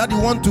that you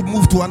want to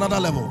move to another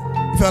level?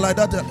 If you're like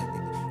that,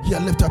 here,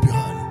 lift up your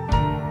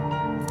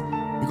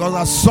hand. Because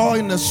I saw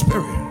in the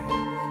spirit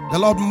the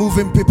Lord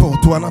moving people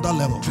to another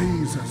level.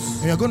 Jesus.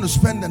 And you're going to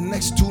spend the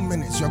next 2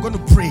 minutes. You're going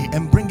to pray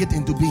and bring it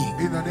into being.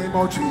 In the name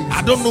of Jesus.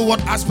 I don't know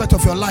what aspect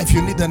of your life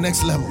you need the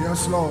next level.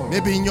 Yes, Lord.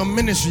 Maybe in your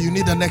ministry you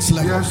need the next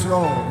level. Yes,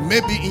 Lord.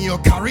 Maybe in your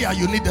career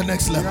you need the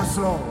next level. Yes,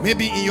 Lord.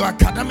 Maybe in your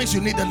academics you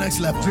need the next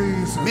level.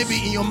 Jesus. Maybe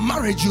in your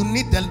marriage you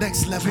need the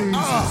next level.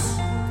 Jesus.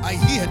 I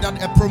hear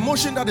that a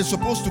promotion that is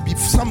supposed to be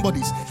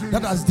somebody's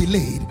that has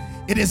delayed,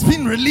 it is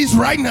being released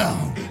right now.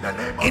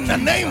 In the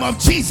name of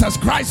Jesus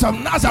Christ of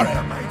Nazareth,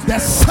 the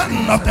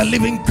Son of the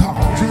living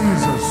God.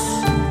 Jesus.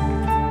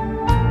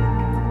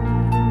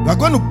 We are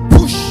going to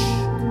push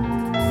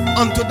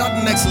onto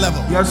that next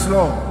level. Yes,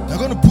 Lord. We are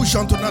going to push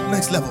onto that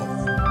next level.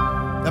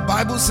 The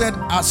Bible said,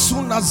 as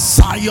soon as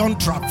Zion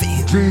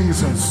travailed,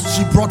 Jesus.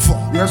 she brought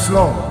forth. Yes,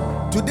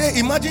 Lord. Today,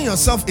 imagine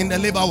yourself in the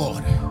labor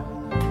ward,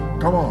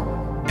 Come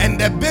on. and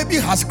the baby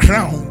has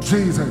crowned,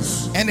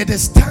 Jesus. and it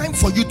is time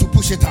for you to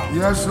push it out.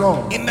 Yes,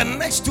 Lord. In the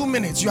next 2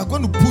 minutes, you are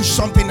going to push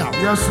something out.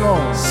 Yes,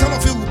 Lord. Some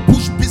of you will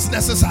push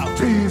businesses out.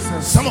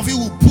 Jesus. Some of you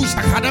will push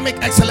academic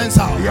excellence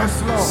out. Yes,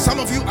 Lord. Some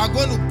of you are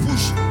going to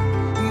push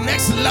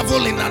next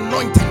level in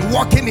anointing,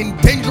 walking in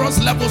dangerous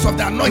levels of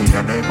the anointing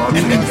In the name of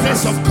and the Jesus.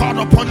 grace of God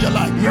upon your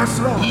life. Yes,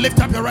 Lord.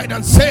 Lift up your right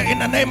hand. Say in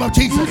the name of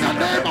Jesus. In the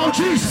name of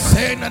Jesus.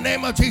 Say in the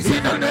name of Jesus.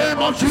 In the name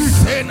of Jesus.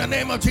 Say in the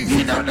name of Jesus.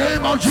 In the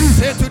name of Jesus.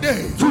 Say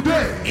today.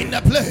 Today. In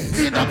the place.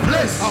 In the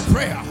place Of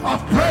prayer.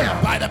 of prayer.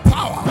 By the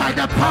power. By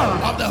the power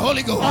Of the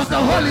Holy Ghost. of the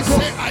Holy Ghost.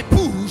 Say I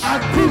push. I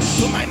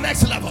push To my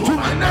next level. to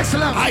my next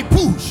level. I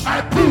push.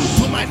 I push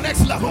To my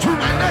next level. to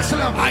my next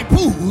level. I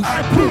push.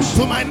 I push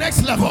To my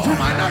next level. to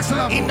my next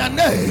level. In the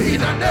name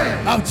In the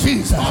name of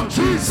Jesus. of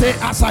Jesus. Say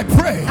as I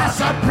pray. As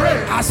I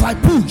pray. As I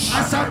push.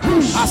 As I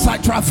push. As I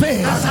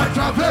travail. As I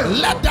travel.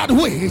 Let that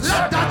which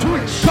Let that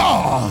which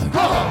God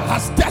God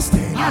has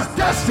destined has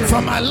destined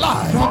for my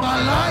life for my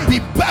life be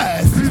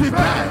birthed. be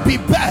birthed. Be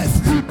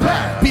birthed. Be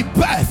birthed. Be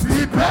birthed.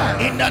 Be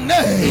birthed. In the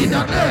name, In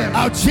the name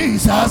of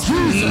Jesus.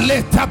 Jesus.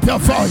 Lift up your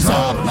voice.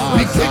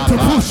 Begin to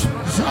push.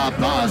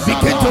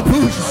 Begin to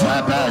push.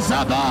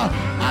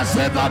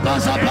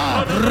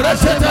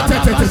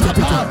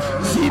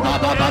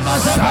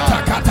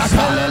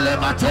 Somebody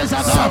push.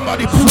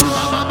 Somebody push.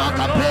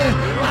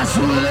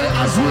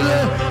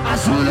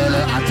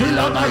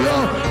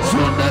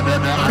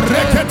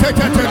 This is the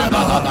last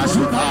prayer point.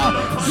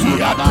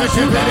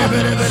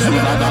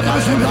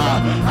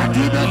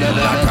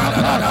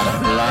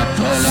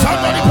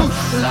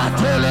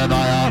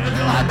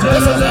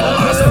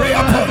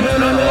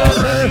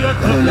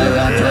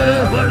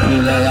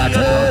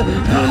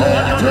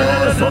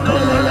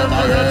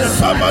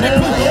 Somebody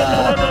push.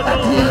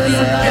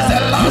 It's the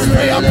last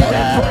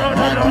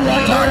prayer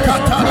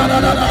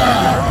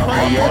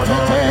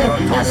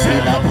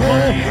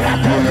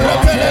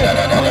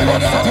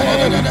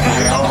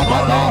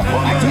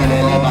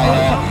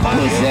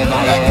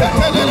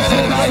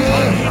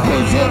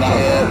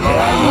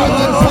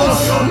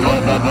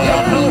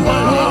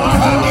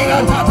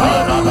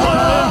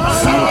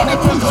Somebody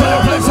push to the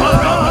place of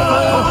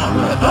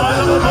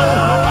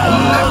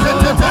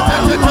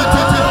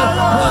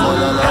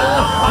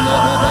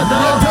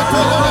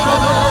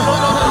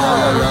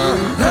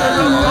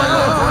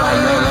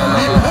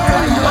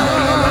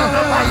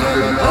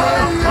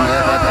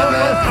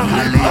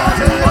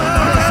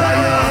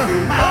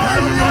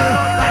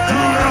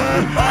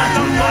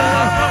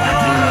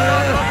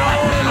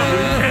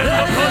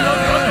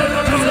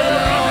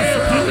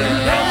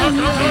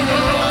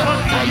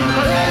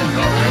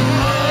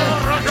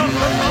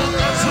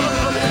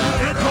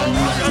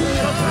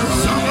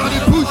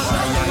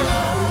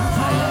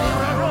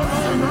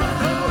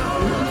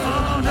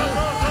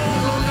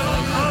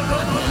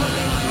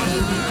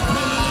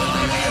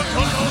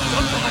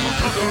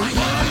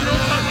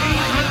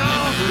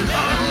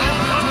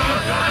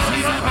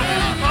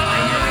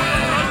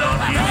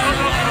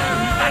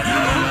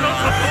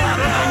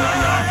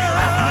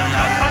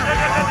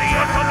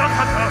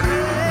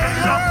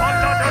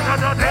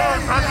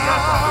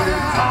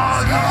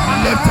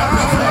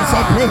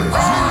of praise.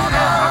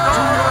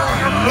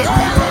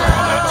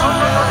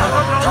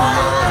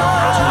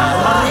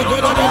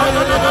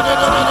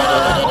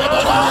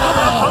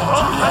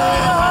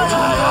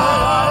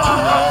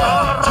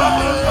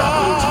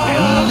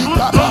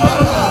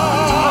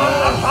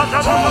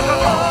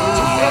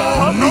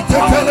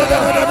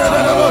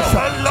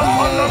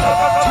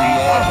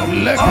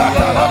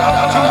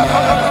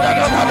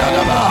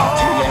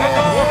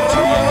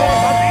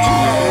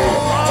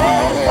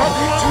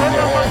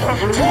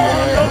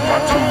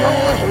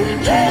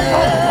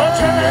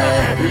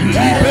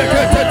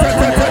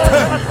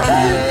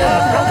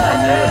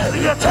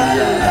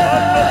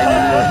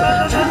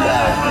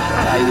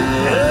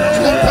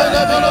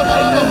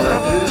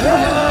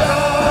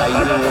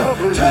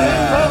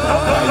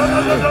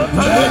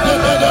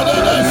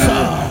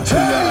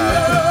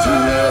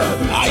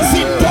 I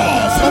see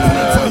doors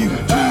opening for you.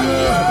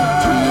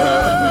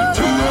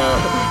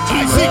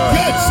 I see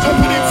gates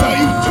opening for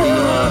you.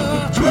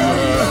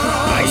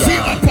 I see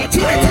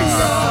opportunities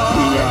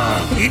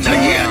in the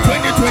year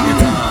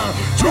 2022.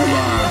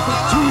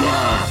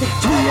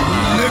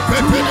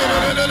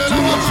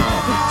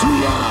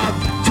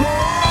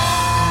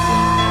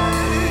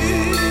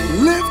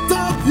 Lift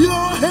up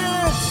your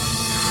head,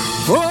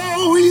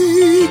 oh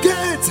ye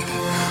gates,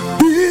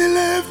 be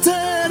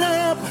lifted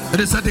up. It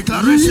is a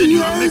declaration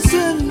you are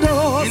making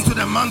into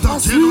the month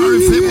of January,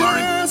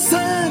 February,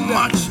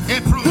 March,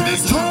 April, May,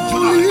 June,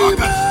 July,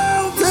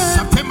 August,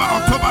 September,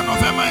 October,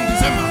 November, and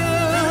December.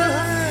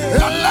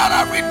 The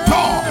latter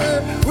door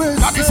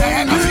that is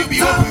ahead of you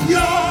be open.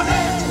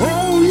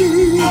 Oh ye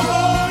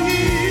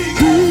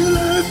be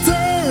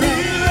lifted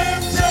up,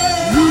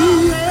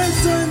 ye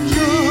ascend,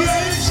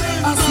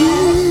 as we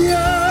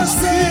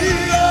ascend,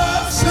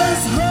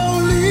 this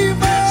holy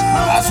man.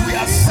 As we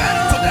ascend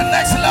to the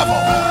next level.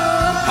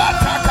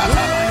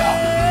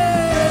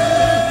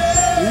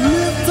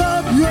 Lift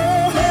up your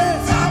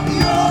heads,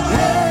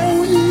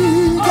 oh ye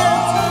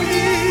gates,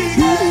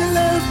 be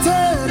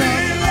lifted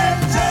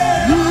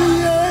up,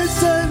 ye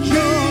ascend,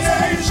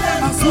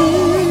 as we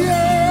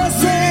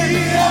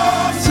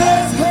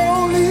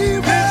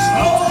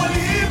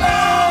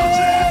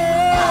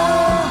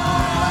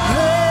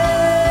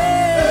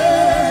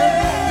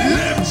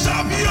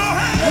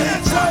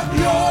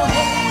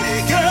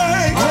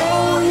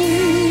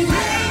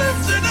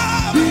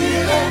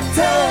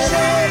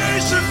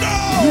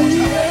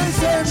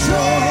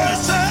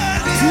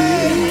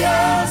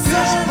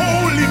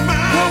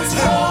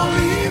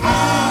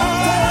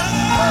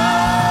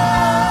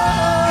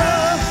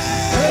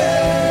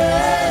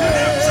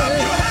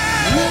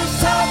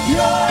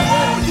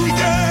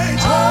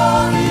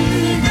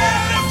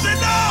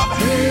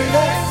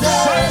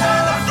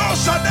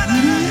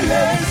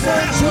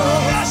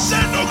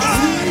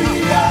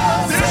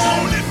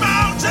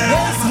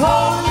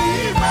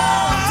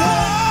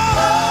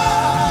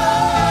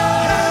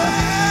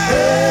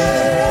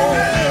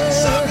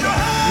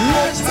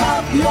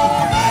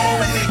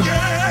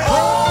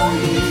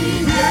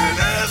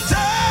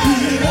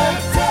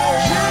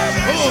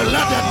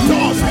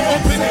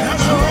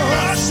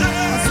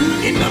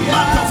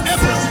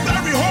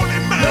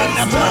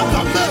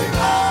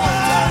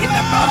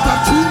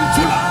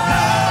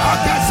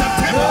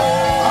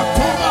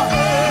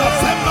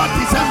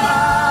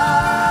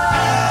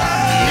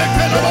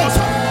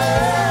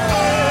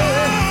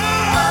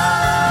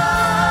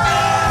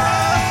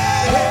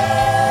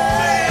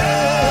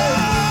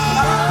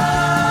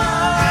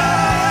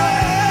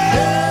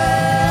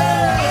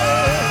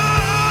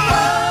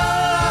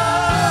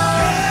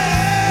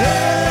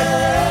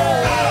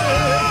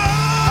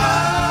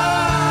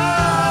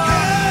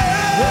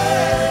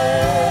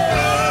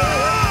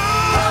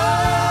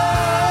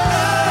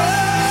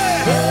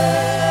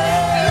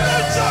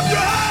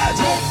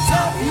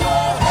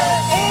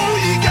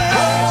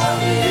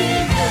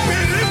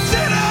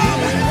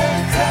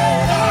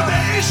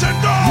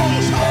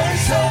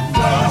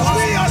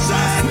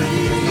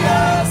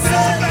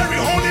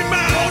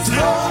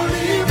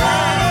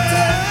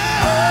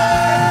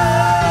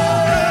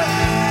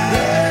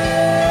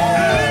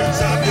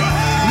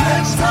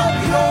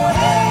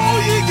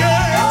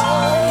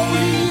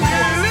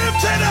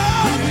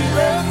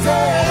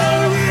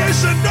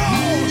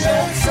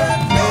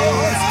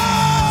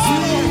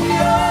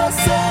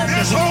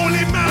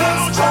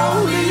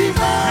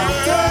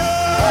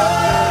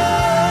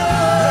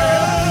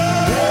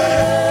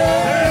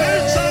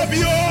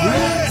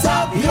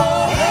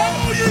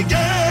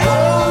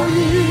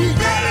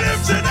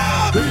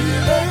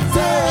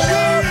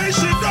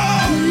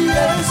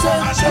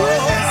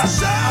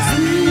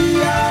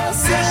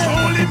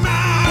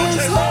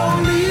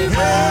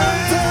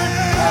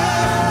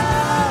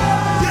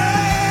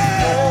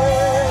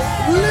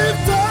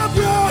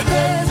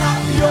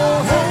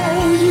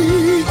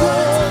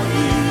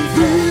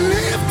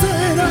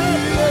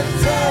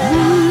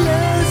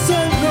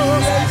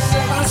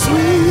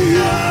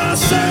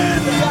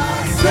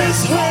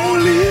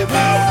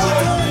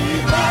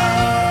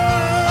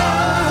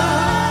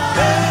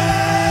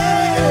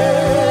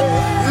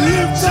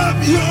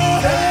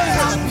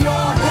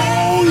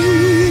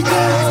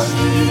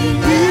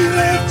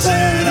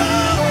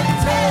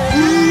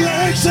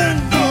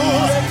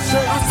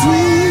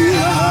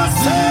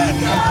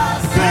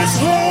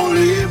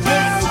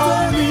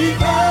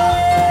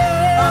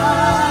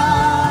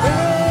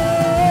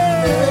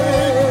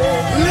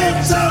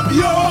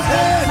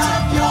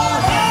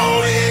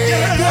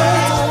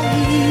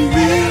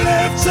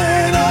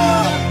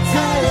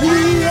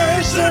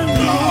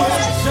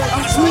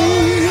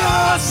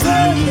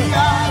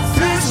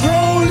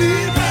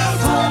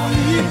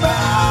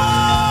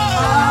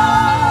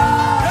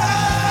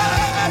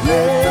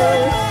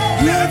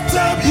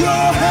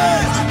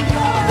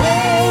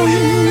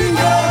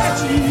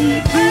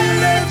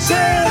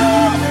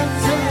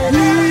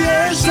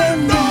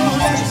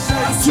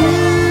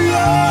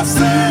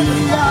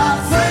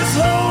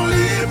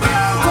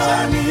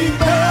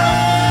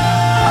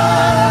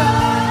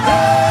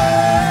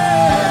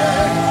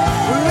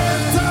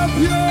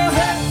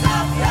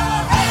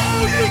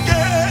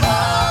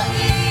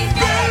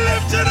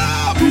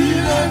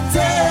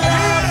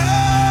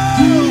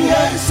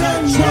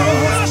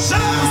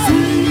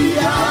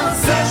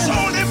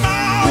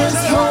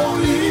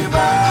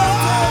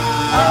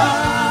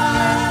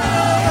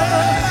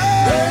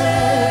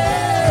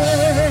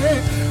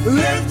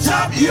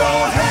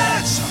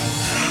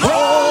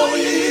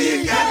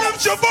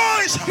your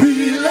voice.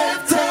 Be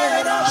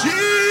lifted up.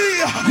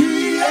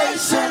 Ye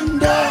ancient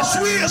doors.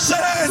 We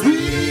ascend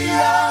We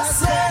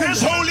ascend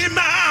this holy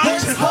mountain.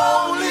 this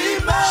holy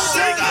mountain.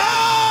 Sing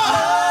out.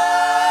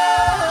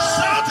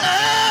 Shout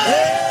it.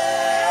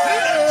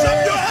 Lift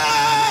up your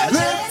heads.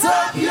 Lift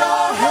up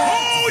your head,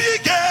 Oh, ye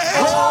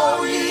gates.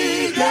 O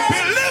ye gates.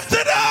 Be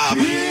lifted up.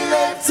 Be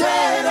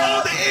lifted All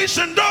up. the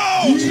ancient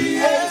doors.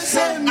 Ye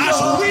ancient As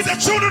doors. we, the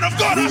children of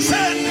God,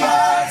 ascend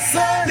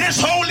Ascend this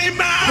holy this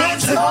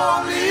mountain.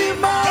 holy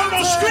mountain. Come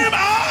on, scream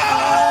out.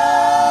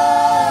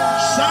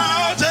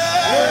 Shout it.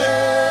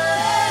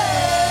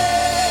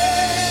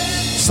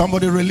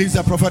 Somebody release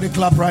a prophetic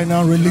clap right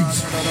now.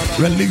 Release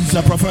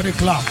a prophetic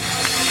clap.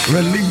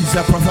 Release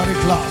a prophetic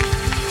clap.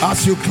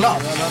 As you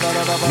clap,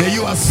 may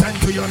you ascend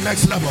to your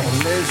next level.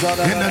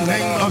 In the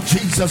name of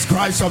Jesus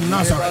Christ of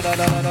Nazareth.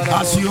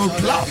 As you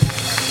clap,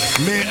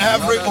 may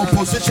every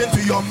opposition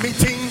to your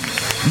meeting,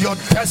 your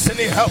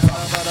destiny helper,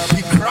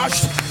 be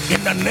crushed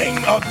in the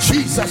name of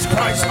Jesus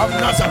Christ of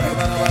Nazareth,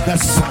 the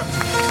Son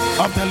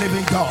of the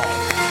living God.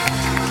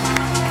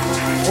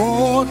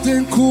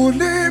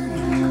 Otinkunim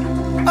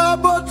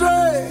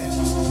abodre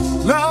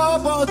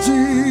labo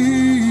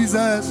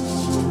Jesus.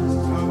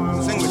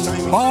 Sing with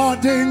time.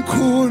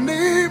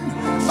 Otinkunim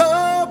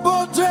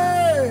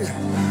abodre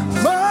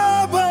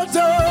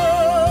mabado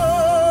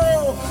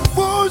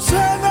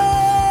bushana.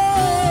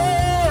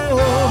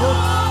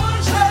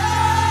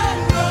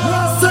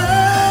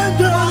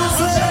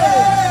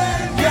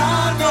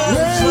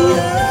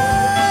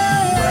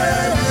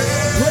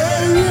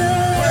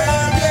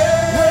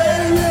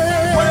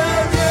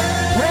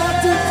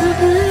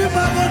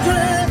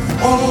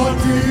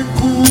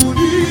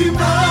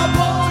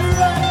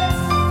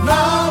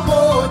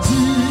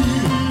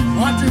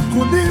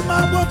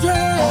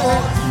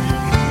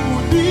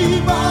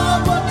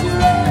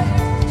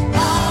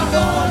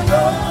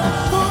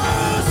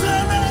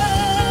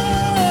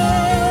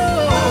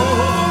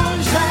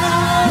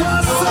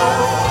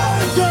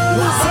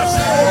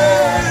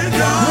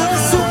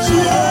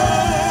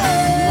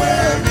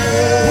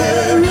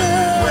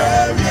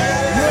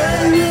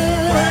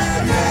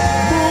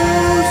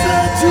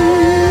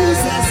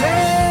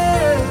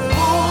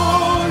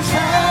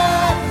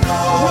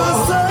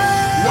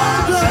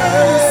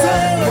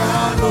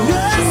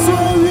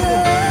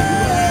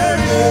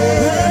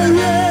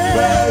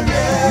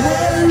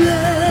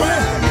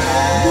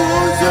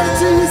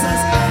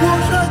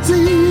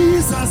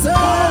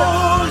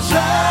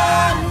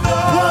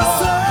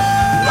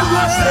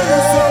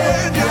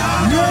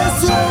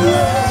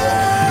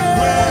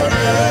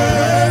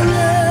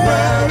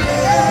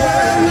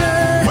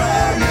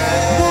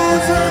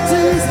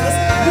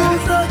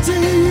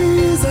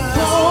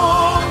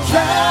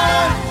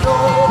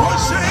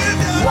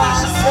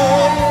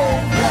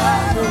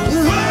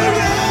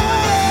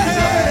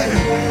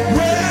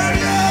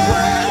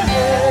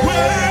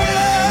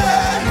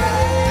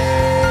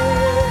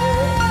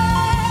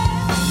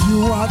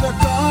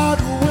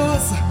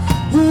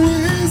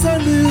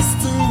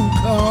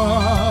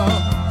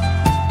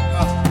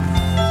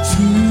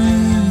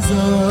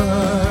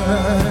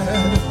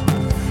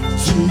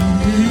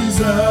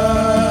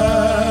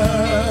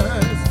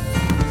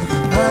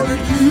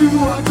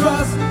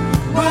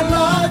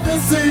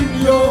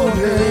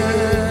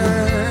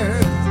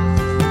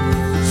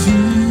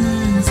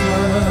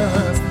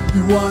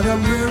 You are the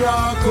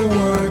miracle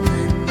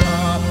working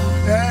God.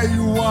 Hey,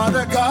 you are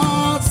the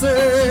God,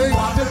 say. You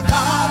are the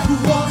God who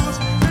was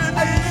and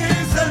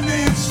is and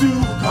needs to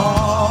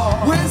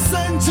come. We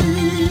send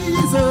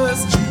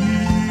Jesus,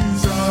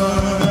 Jesus.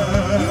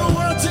 You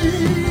are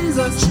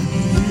Jesus,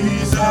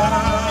 Jesus.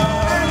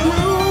 And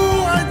you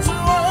are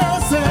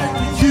trust, and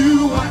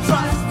you are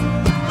trust.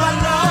 My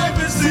life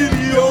is in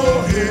your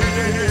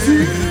hands.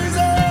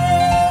 Jesus,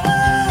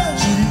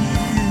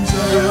 Jesus.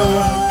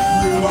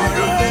 You are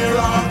the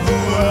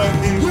miracle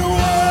working. You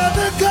are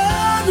the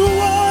God who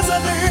was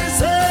and is.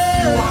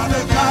 You are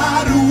the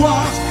God who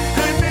was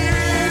and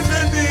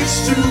is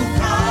to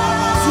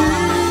come.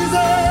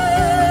 Jesus,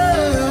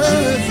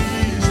 Jesus.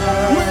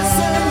 We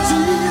sing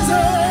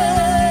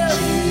Jesus,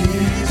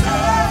 Jesus.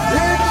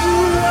 In you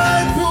I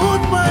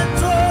put my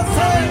trust,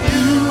 and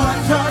you I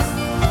trust.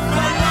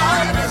 My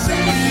life is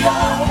in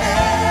your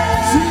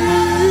hands.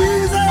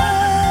 Jesus,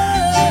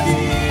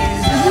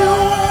 Jesus. You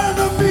are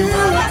the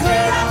miracle.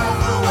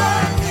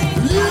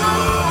 You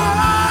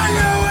are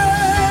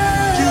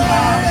Yahweh. You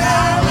are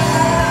Yahweh.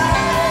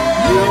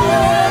 You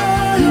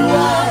are, you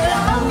are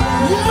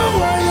Yahweh. You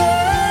are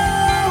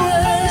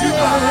Yahweh. You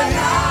are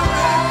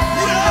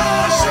Yahweh.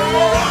 Yes, you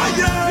are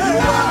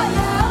Yahweh.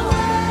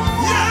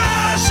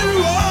 Yes, you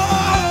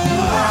are.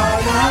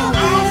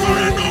 Alpha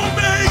and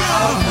Omega.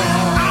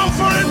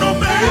 Alpha and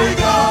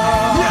Omega.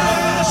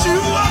 Yes,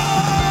 you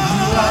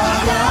are.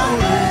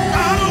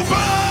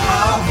 Alpha,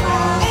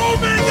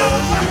 Omega.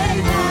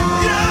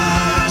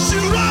 Yes,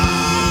 you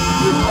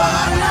are. You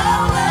are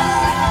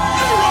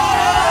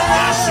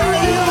Yes, you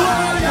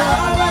are.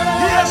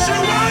 Yes, you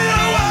are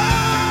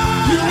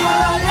Yahweh. You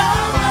are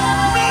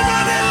Yahweh.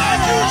 Nobody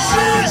like you,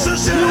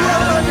 Jesus. You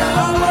are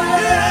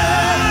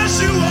Yahweh.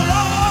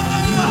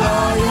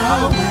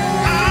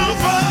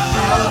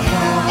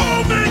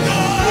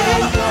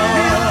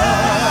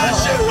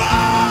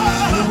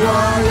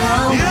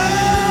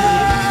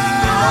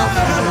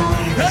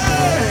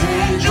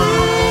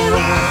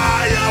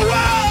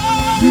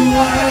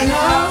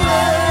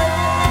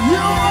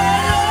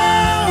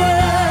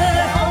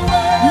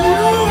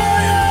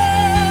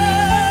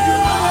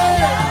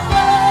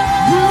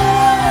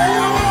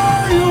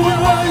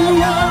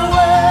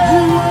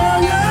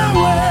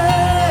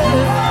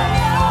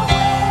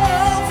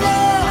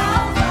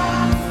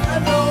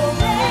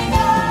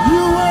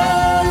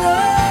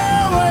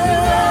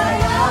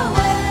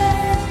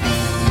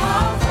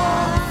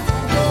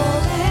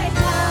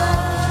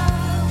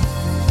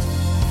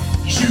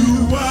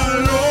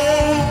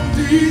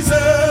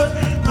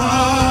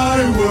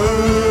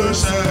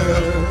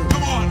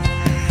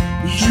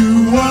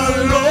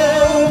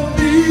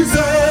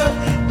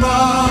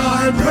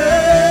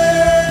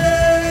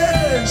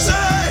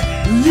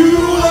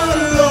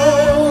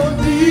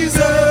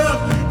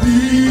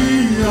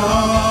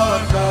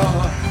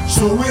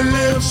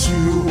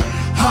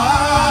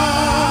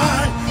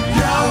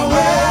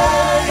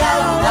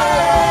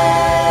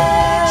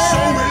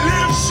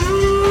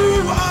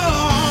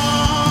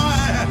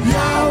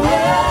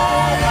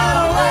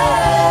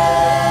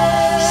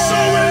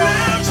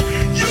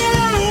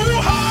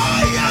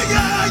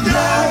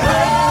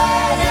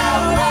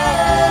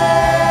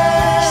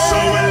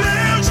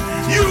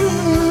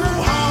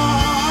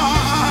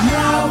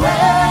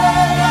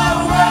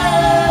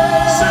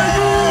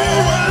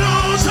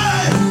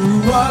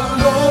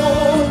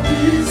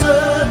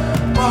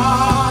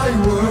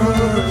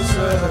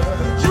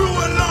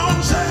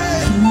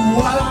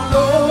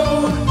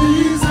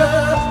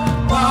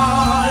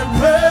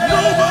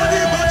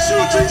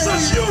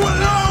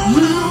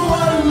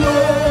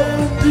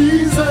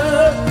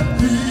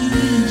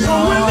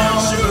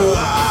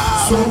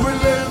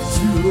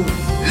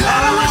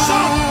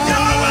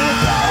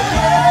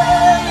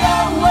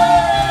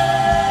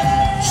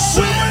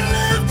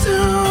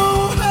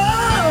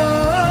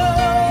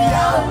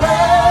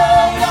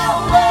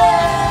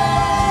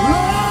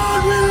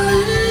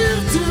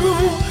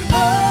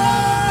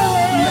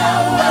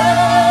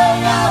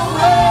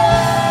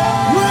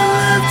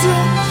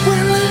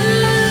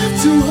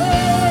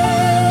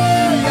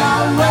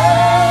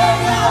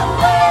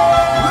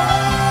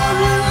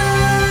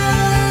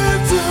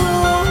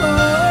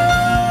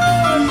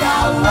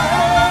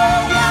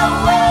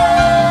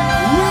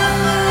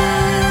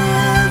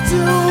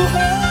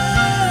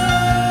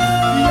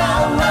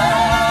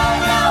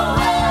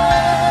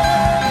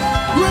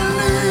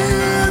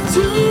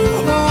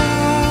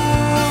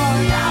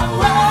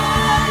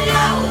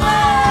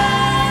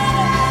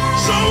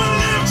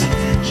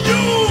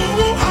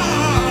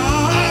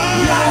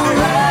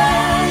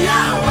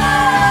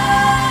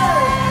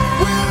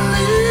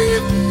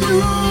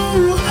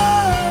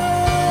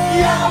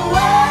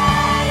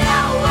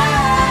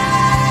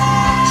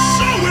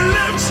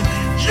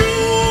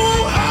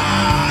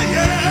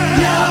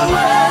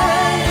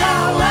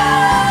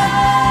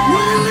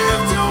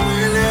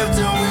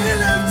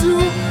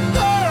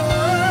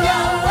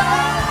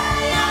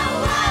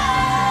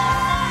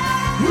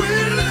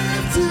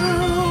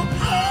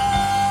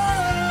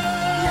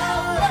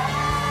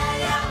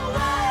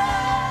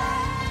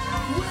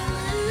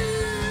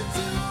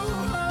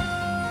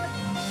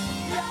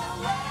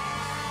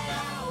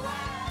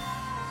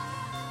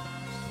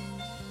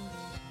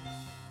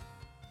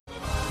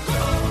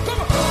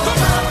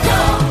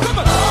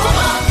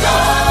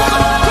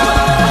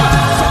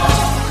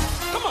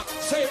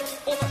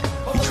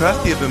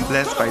 Trust you have been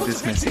blessed by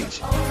this message.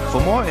 For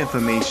more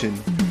information,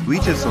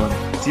 reach us on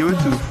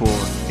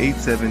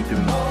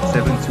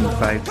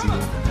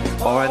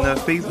 024-873-7250 or on our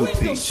Facebook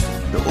page,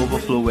 The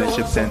Overflow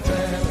Worship Center.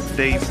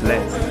 Stay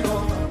blessed.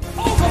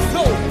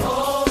 Overflow.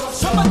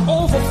 Somebody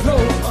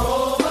overflow.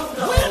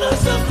 When